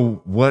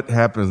 So what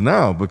happens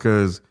now?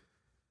 Because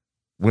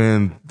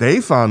when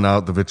they found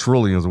out, the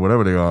Vitrulians or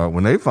whatever they are,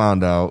 when they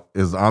found out,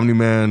 is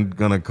Omni-Man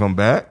gonna come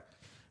back?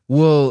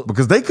 Well,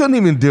 Because they couldn't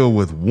even deal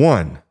with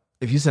one.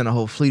 if you send a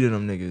whole fleet of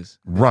them niggas.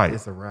 Right.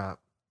 It's a wrap.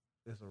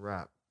 It's a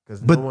wrap.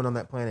 Because But- no one on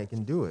that planet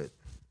can do it.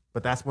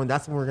 But that's when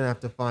we're gonna have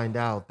to find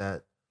out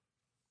that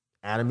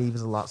Adam Eve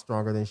is a lot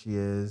stronger than she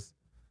is.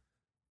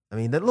 I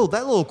mean, that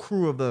little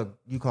crew of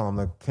you call them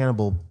the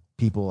cannibal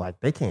people, like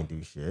they can't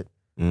do shit.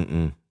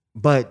 Mm-mm.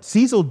 But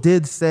Cecil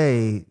did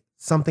say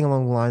something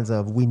along the lines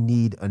of, "We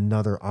need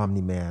another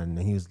Omni-Man," and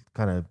he was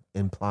kind of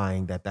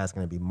implying that that's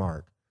going to be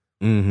Mark.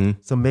 Mm-hmm.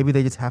 So maybe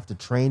they just have to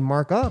train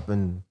Mark up,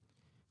 and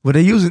But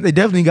they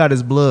definitely got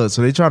his blood.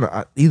 So they trying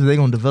to, either they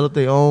going to develop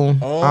their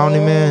own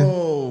Omni-Man.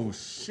 Oh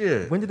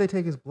shit! when did they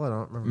take his blood? I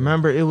don't remember.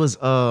 Remember, it was,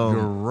 You're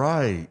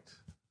right.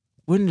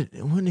 when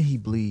did he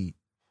bleed?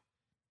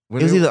 When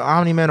It was they- either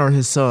Omni-Man or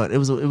his son. It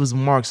was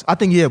Mark's. I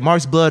think, yeah,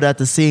 Mark's blood at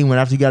the scene when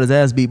after he got his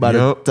ass beat by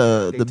Yup.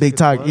 the Big big Tigger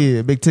tiger. blood?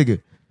 Yeah, big ticker.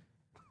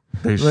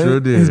 They sure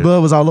did. His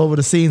blood was all over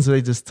the scene, so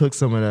they just took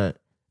some of that.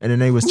 And then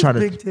they was Who's trying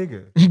Big to.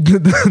 Tigger?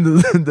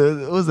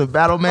 It was a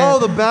battle man. Oh,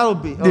 the battle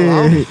beat. Oh, Yeah.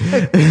 I was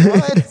like,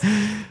 what?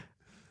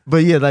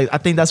 But yeah, like I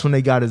think that's when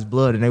they got his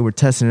blood and they were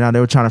testing it out. They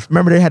were trying to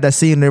remember they had that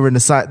scene. They were in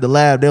the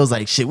lab. They was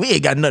like, "Shit, we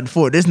ain't got nothing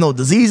for it. There's no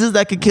diseases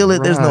that could kill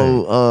it. There's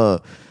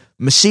no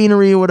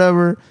machinery or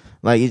whatever.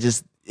 Like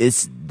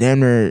it's damn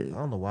near." I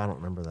don't know why I don't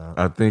remember that.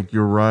 I think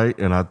you're right,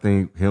 and I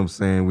think him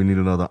saying we need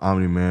another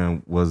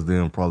Omni-Man was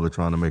them probably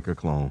trying to make a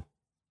clone.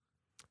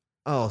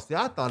 Oh, see,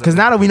 I thought Because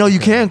now that we know you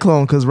can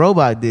clone, because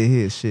Robot did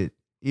his shit.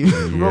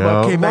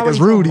 Robot came Why back would as he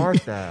tell Rudy.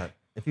 Mark that?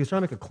 If he was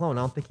trying to make a clone,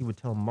 I don't think he would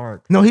tell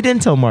Mark. No, he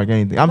didn't tell Mark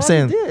anything. I'm I thought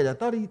saying, he did. I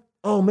thought he.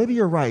 Oh, maybe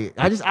you're right.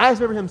 I just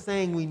remember him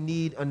saying we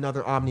need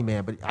another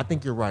Omni-Man, but I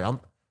think you're right.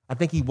 I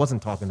think he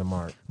wasn't talking to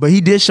Mark. but he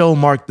did show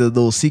Mark the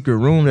little secret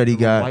room that he The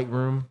got, White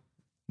Room.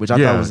 which I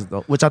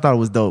thought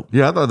was dope.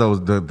 Yeah, I thought that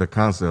was the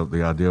concept,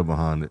 the idea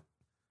behind it.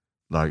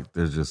 Like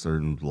there's just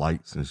certain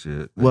lights and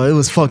shit. Well, it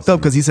was fucked up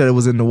because he said it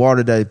was in the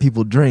water that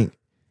people drink.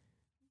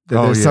 That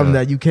Oh, there's yeah. something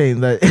that you can't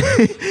let.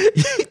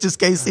 You just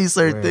can't see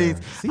certain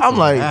things. Cecil's I'm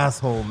like, an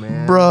asshole,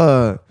 man.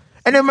 bruh.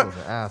 And then Cecil's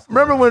an asshole.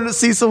 remember when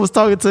Cecil was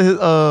talking to his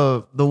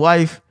the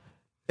wife,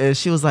 and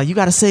she was like, "You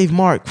got to save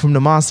Mark from the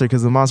monster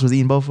because the monster was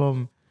eating both of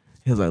them."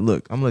 He was like,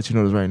 "Look, I'm gonna let you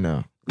know this right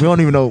now. We don't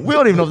even know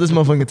if this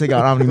motherfucker can take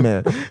out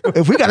Omni-Man.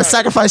 If we gotta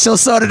sacrifice your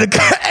son to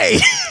the hey,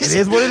 It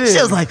is what it is.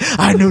 She was like,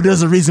 I knew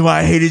there's a reason why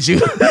I hated you.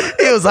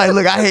 He was like,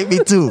 look, I hate me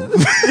too.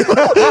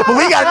 But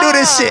we gotta do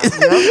this shit.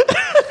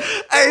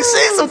 Hey,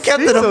 Cecil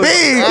kept it a Cecil's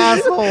bean. an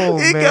asshole,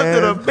 He man. kept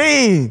it a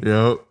bean.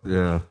 Yep,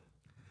 yeah.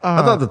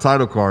 I thought the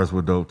title cards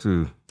were dope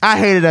too. I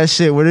hated that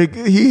shit. When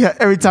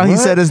every time he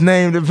What? said his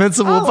name,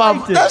 Invincible I Pop,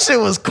 liked it. that shit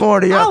was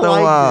corny after a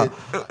while.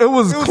 liked It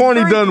was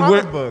corny very done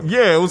comic well. book.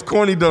 Yeah, it was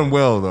corny done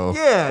well though.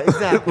 Yeah,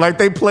 exactly. Like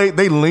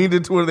they leaned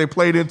into it, they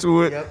played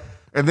into it, Yep.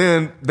 and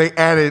then they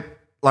added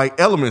like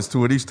elements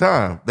to it each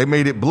time. They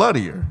made it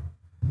bloodier.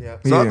 Yeah.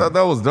 So I Yeah. thought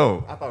that was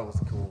dope. I thought it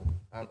was cool.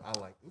 I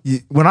liked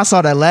it. When I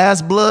saw that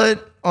last blood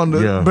on the,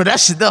 Yeah. but that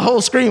shit, the whole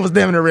screen was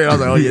damn near red. I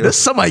was like, oh yeah, there's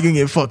somebody gonna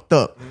get fucked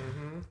up.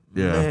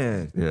 Yeah,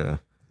 Man. yeah.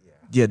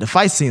 Yeah, the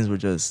fight scenes were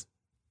just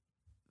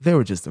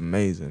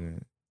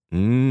amazing.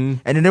 Man.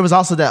 Mm. And then there was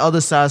also that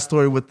other side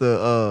story with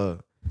the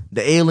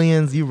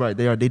aliens. You're right,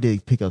 they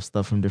did pick up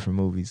stuff from different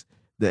movies.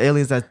 The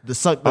aliens that the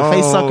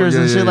face suckers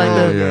and shit like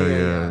that.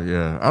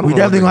 Yeah. I don't We know what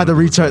definitely they gonna have to do with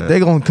reach out. that. They're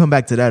gonna come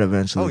back to that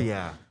eventually. Oh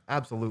yeah,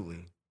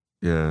 absolutely.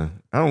 Yeah,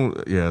 I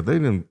don't. Yeah, they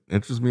didn't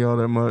interest me all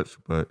that much,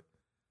 but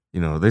you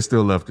know, they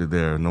still left it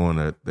there, knowing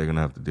that they're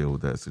gonna have to deal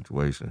with that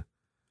situation.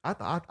 I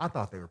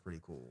thought they were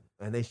pretty cool,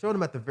 and they showed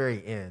them at the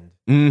very end.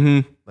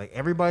 Mm-hmm. Like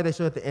everybody they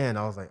showed at the end,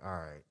 I was like, all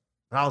right.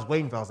 And I was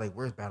waiting for. I was like,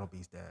 where's Battle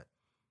Beast at?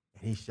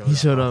 And he showed. He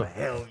showed I was up. like,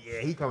 hell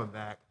yeah, he coming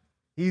back.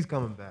 He's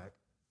coming back.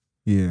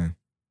 Yeah.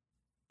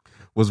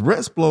 Was Red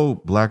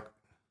Splo black?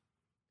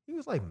 He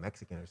was like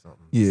Mexican or something.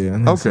 Yeah.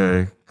 I think so.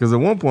 Okay, because at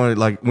one point,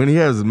 like when he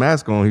has his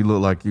mask on, he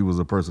looked like he was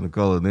a person of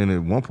color. Then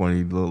at one point,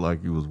 he looked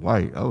like he was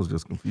white. I was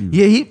just confused.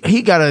 Yeah,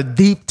 he got a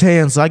deep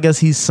tan, so I guess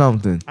he's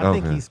something. I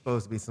think Okay. he's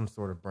supposed to be some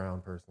sort of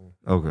brown person.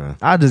 Okay.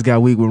 I just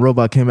got weak when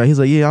Robot came back. He's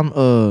like, yeah,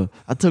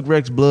 I took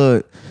Rex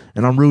blood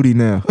and I'm Rudy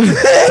now. And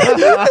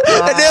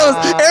there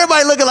was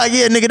everybody looking like,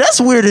 yeah, nigga, that's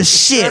weird as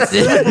shit.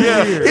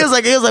 He was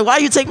like, why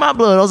you take my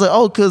blood? I was like,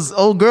 oh, cause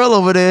old girl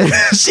over there,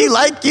 she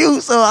like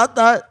you. So I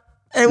thought,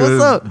 hey, what's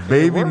 'Cause up?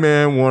 Baby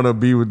man want to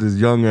be with this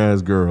young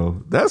ass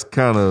girl. That's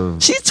kind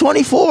of She's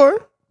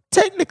 24,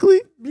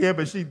 technically. Yeah,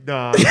 but she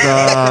nah,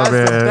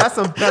 man. That's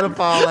some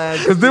pedophile ass.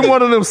 Because then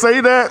one of them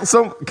say that,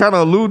 some kind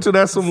of allude to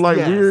that, some like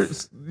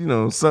Yes.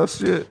 weird, sus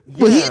shit.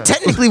 Well, he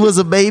technically was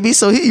a baby,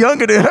 so he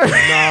younger than her. No,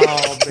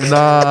 man.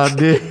 Nah,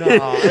 dude.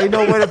 No, ain't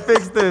no way to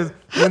fix this.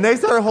 When they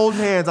started holding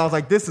hands, I was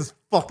like, this is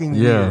fucking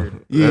Yeah, weird.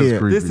 that's Yeah.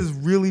 creepy. This is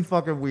really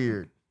fucking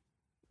weird.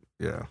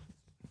 Yeah.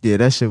 Yeah,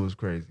 that shit was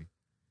crazy.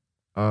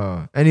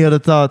 Any other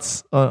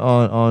thoughts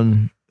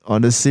on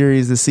this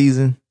series, this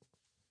season?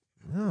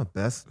 Yeah,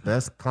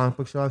 best comic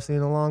book show I've seen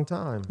in a long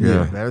time.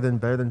 Yeah. better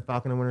than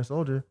Falcon and Winter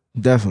Soldier.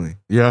 Definitely.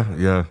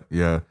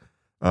 Yeah.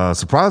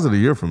 Surprise of the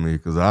year for me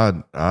because I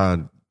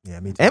Yeah,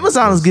 me too.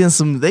 Amazon is getting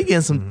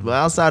some well,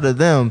 outside of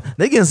them,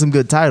 they getting some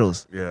good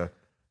titles. yeah.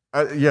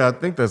 I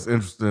think that's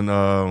interesting.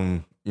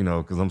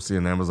 Because I'm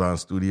seeing Amazon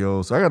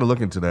Studios, so I got to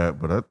look into that.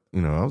 But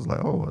I was like,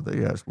 oh, are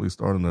they actually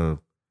starting to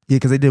Yeah,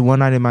 because they did One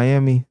Night in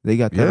Miami. They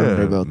got that under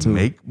their belt too.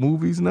 make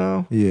movies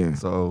now? Yeah.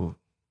 So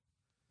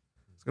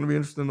it's gonna be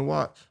interesting to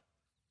watch.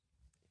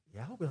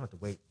 Yeah, I hope we don't have to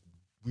wait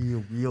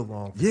real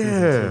long. For Yeah.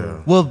 season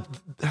 2. Well,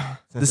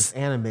 Since it's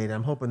animated,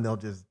 I'm hoping they'll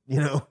just,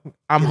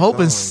 I'm get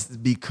hoping going.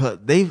 because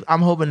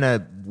I'm hoping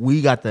that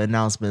we got the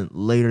announcement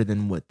later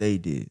than what they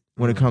did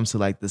when it comes to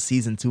like the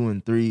season 2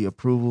 and 3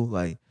 approval.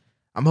 Like,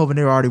 I'm hoping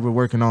they already were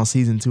working on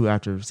season 2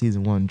 after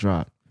season 1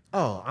 dropped.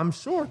 Oh, I'm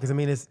sure because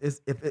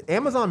it's if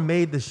Amazon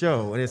made the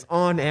show and it's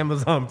on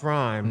Amazon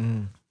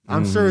Prime,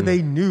 I'm sure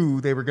they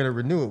knew they were going to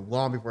renew it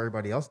long before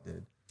everybody else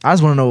did. I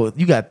just want to know,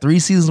 you got 3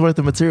 seasons worth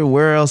of material.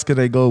 Where else could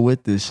they go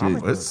with this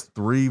shit? It's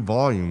 3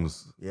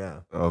 volumes Yeah,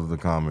 of the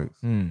comics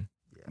Mm.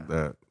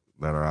 that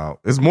are out.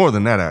 It's more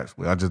than that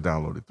actually. I just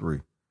downloaded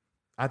 3.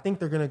 I think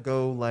they're gonna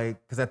go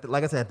because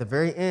like I said, at the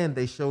very end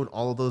they showed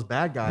all of those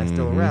bad guys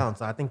still around.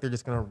 So I think they're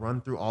just gonna run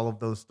through all of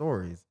those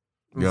stories.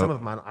 I mean, Yep. some of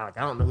them, I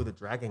don't know who the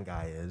dragon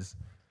guy is.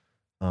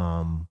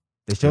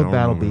 They showed don't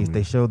Battle know Beast. him.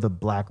 They showed the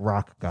Black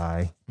Rock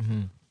guy.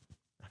 Mhm.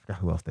 I forgot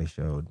who else they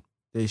showed.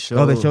 They showed.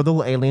 Oh, they showed the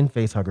little alien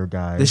face hugger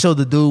guy. They showed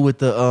the dude with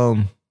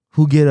the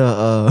who get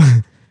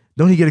a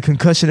don't he get a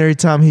concussion every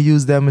time he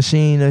used that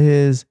machine of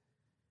his?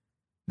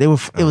 It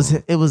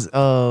was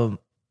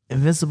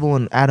Invincible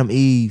and Adam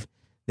Eve.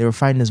 They were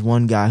fighting this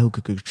one guy who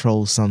could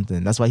control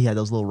something. That's why he had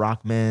those little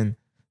rock men.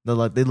 They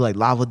look like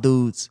lava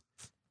dudes.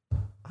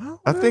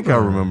 I think I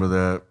remember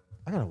that.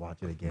 I gotta watch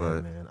it again,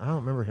 But- man. I don't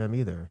remember him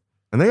either.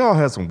 And they all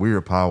had some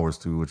weird powers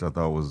too, which I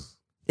thought was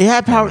It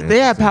had power. Kinda They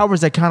had interesting.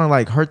 powers that kind of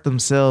like hurt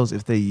themselves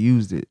if they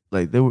used it.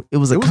 Like it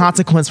was a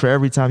consequence for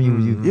every time you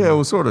used. yeah, it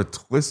was sort of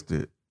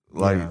twisted.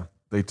 Like Yeah.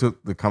 they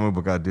took the comic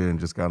book idea and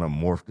just kind of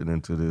morphed it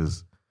into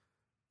this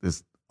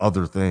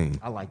other thing.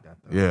 I like that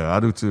though. Yeah, I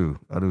do too.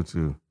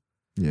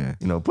 Yeah.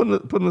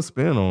 Putting a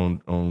spin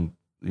on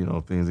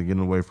things and getting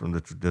away from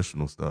the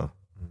traditional stuff.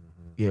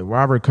 Yeah.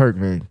 Robert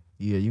Kirkman.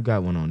 Yeah, you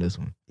got one on this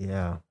one.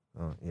 Yeah.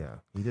 Oh, yeah.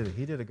 He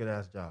did a good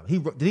ass job.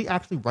 Did he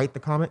actually write the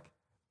comic?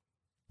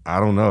 I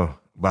don't know,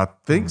 but I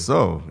think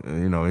so.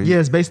 Yeah,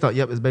 it's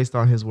based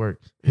on his work.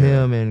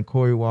 Him and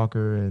Corey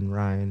Walker and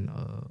Ryan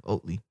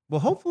Oatley. Well,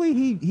 hopefully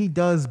he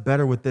does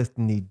better with this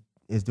than he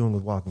is doing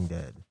with Walking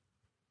Dead.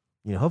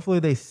 Hopefully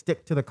they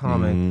stick to the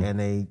comic and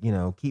they,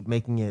 keep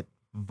making it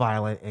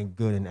violent and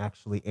good and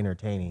actually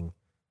entertaining.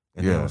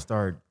 And they Yeah. don't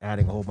start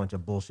adding a whole bunch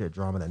of bullshit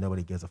drama that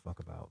nobody gives a fuck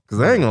about.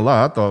 Because I ain't gonna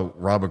lie, I thought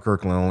Robert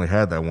Kirkland only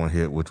had that one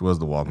hit, which was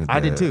The Walking Dead.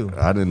 I did too.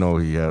 I didn't know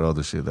he had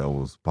other shit that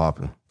was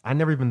popping. I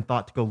never even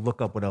thought to go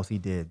look up what else he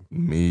did.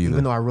 Me either.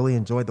 Even though I really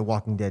enjoyed the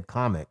Walking Dead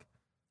comic,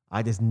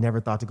 I just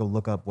never thought to go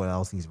look up what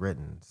else he's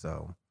written.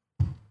 So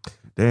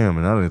Damn,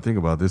 and I didn't think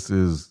about this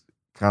is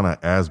kind of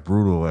as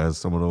brutal as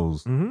some of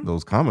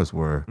those comics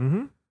were.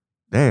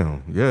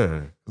 Damn,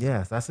 yeah.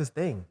 yes, that's his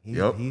thing.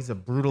 Yep. He's a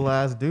brutal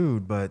ass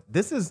dude, but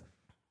this is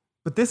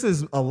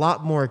a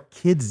lot more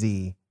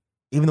kidsy.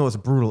 Even though it's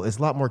brutal, it's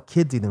a lot more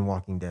kidsy than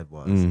Walking Dead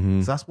was.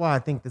 So that's why I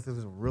think this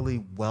is a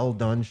really well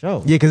done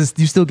show. Yeah, because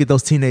you still get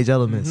those teenage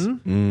elements.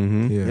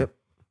 Mm-hmm. Yeah.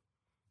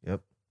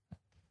 Yep.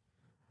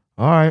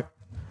 All right.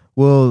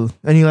 Well,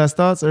 any last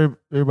thoughts?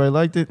 Everybody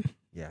liked it?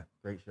 Yeah.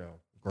 Great show.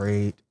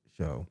 Great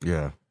show.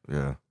 Yeah.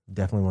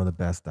 Definitely one of the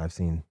best I've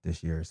seen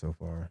this year so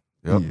far.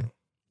 Yep. Yeah.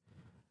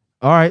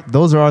 All right.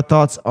 Those are our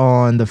thoughts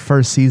on the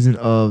first season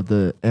of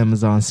the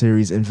Amazon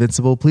series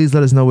Invincible. Please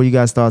let us know what you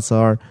guys' thoughts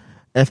are.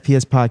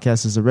 FPS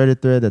Podcast is a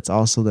Reddit thread. That's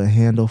also the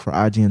handle for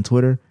IG and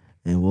Twitter.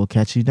 And we'll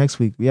catch you next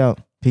week. We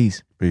out.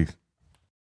 Peace. Peace.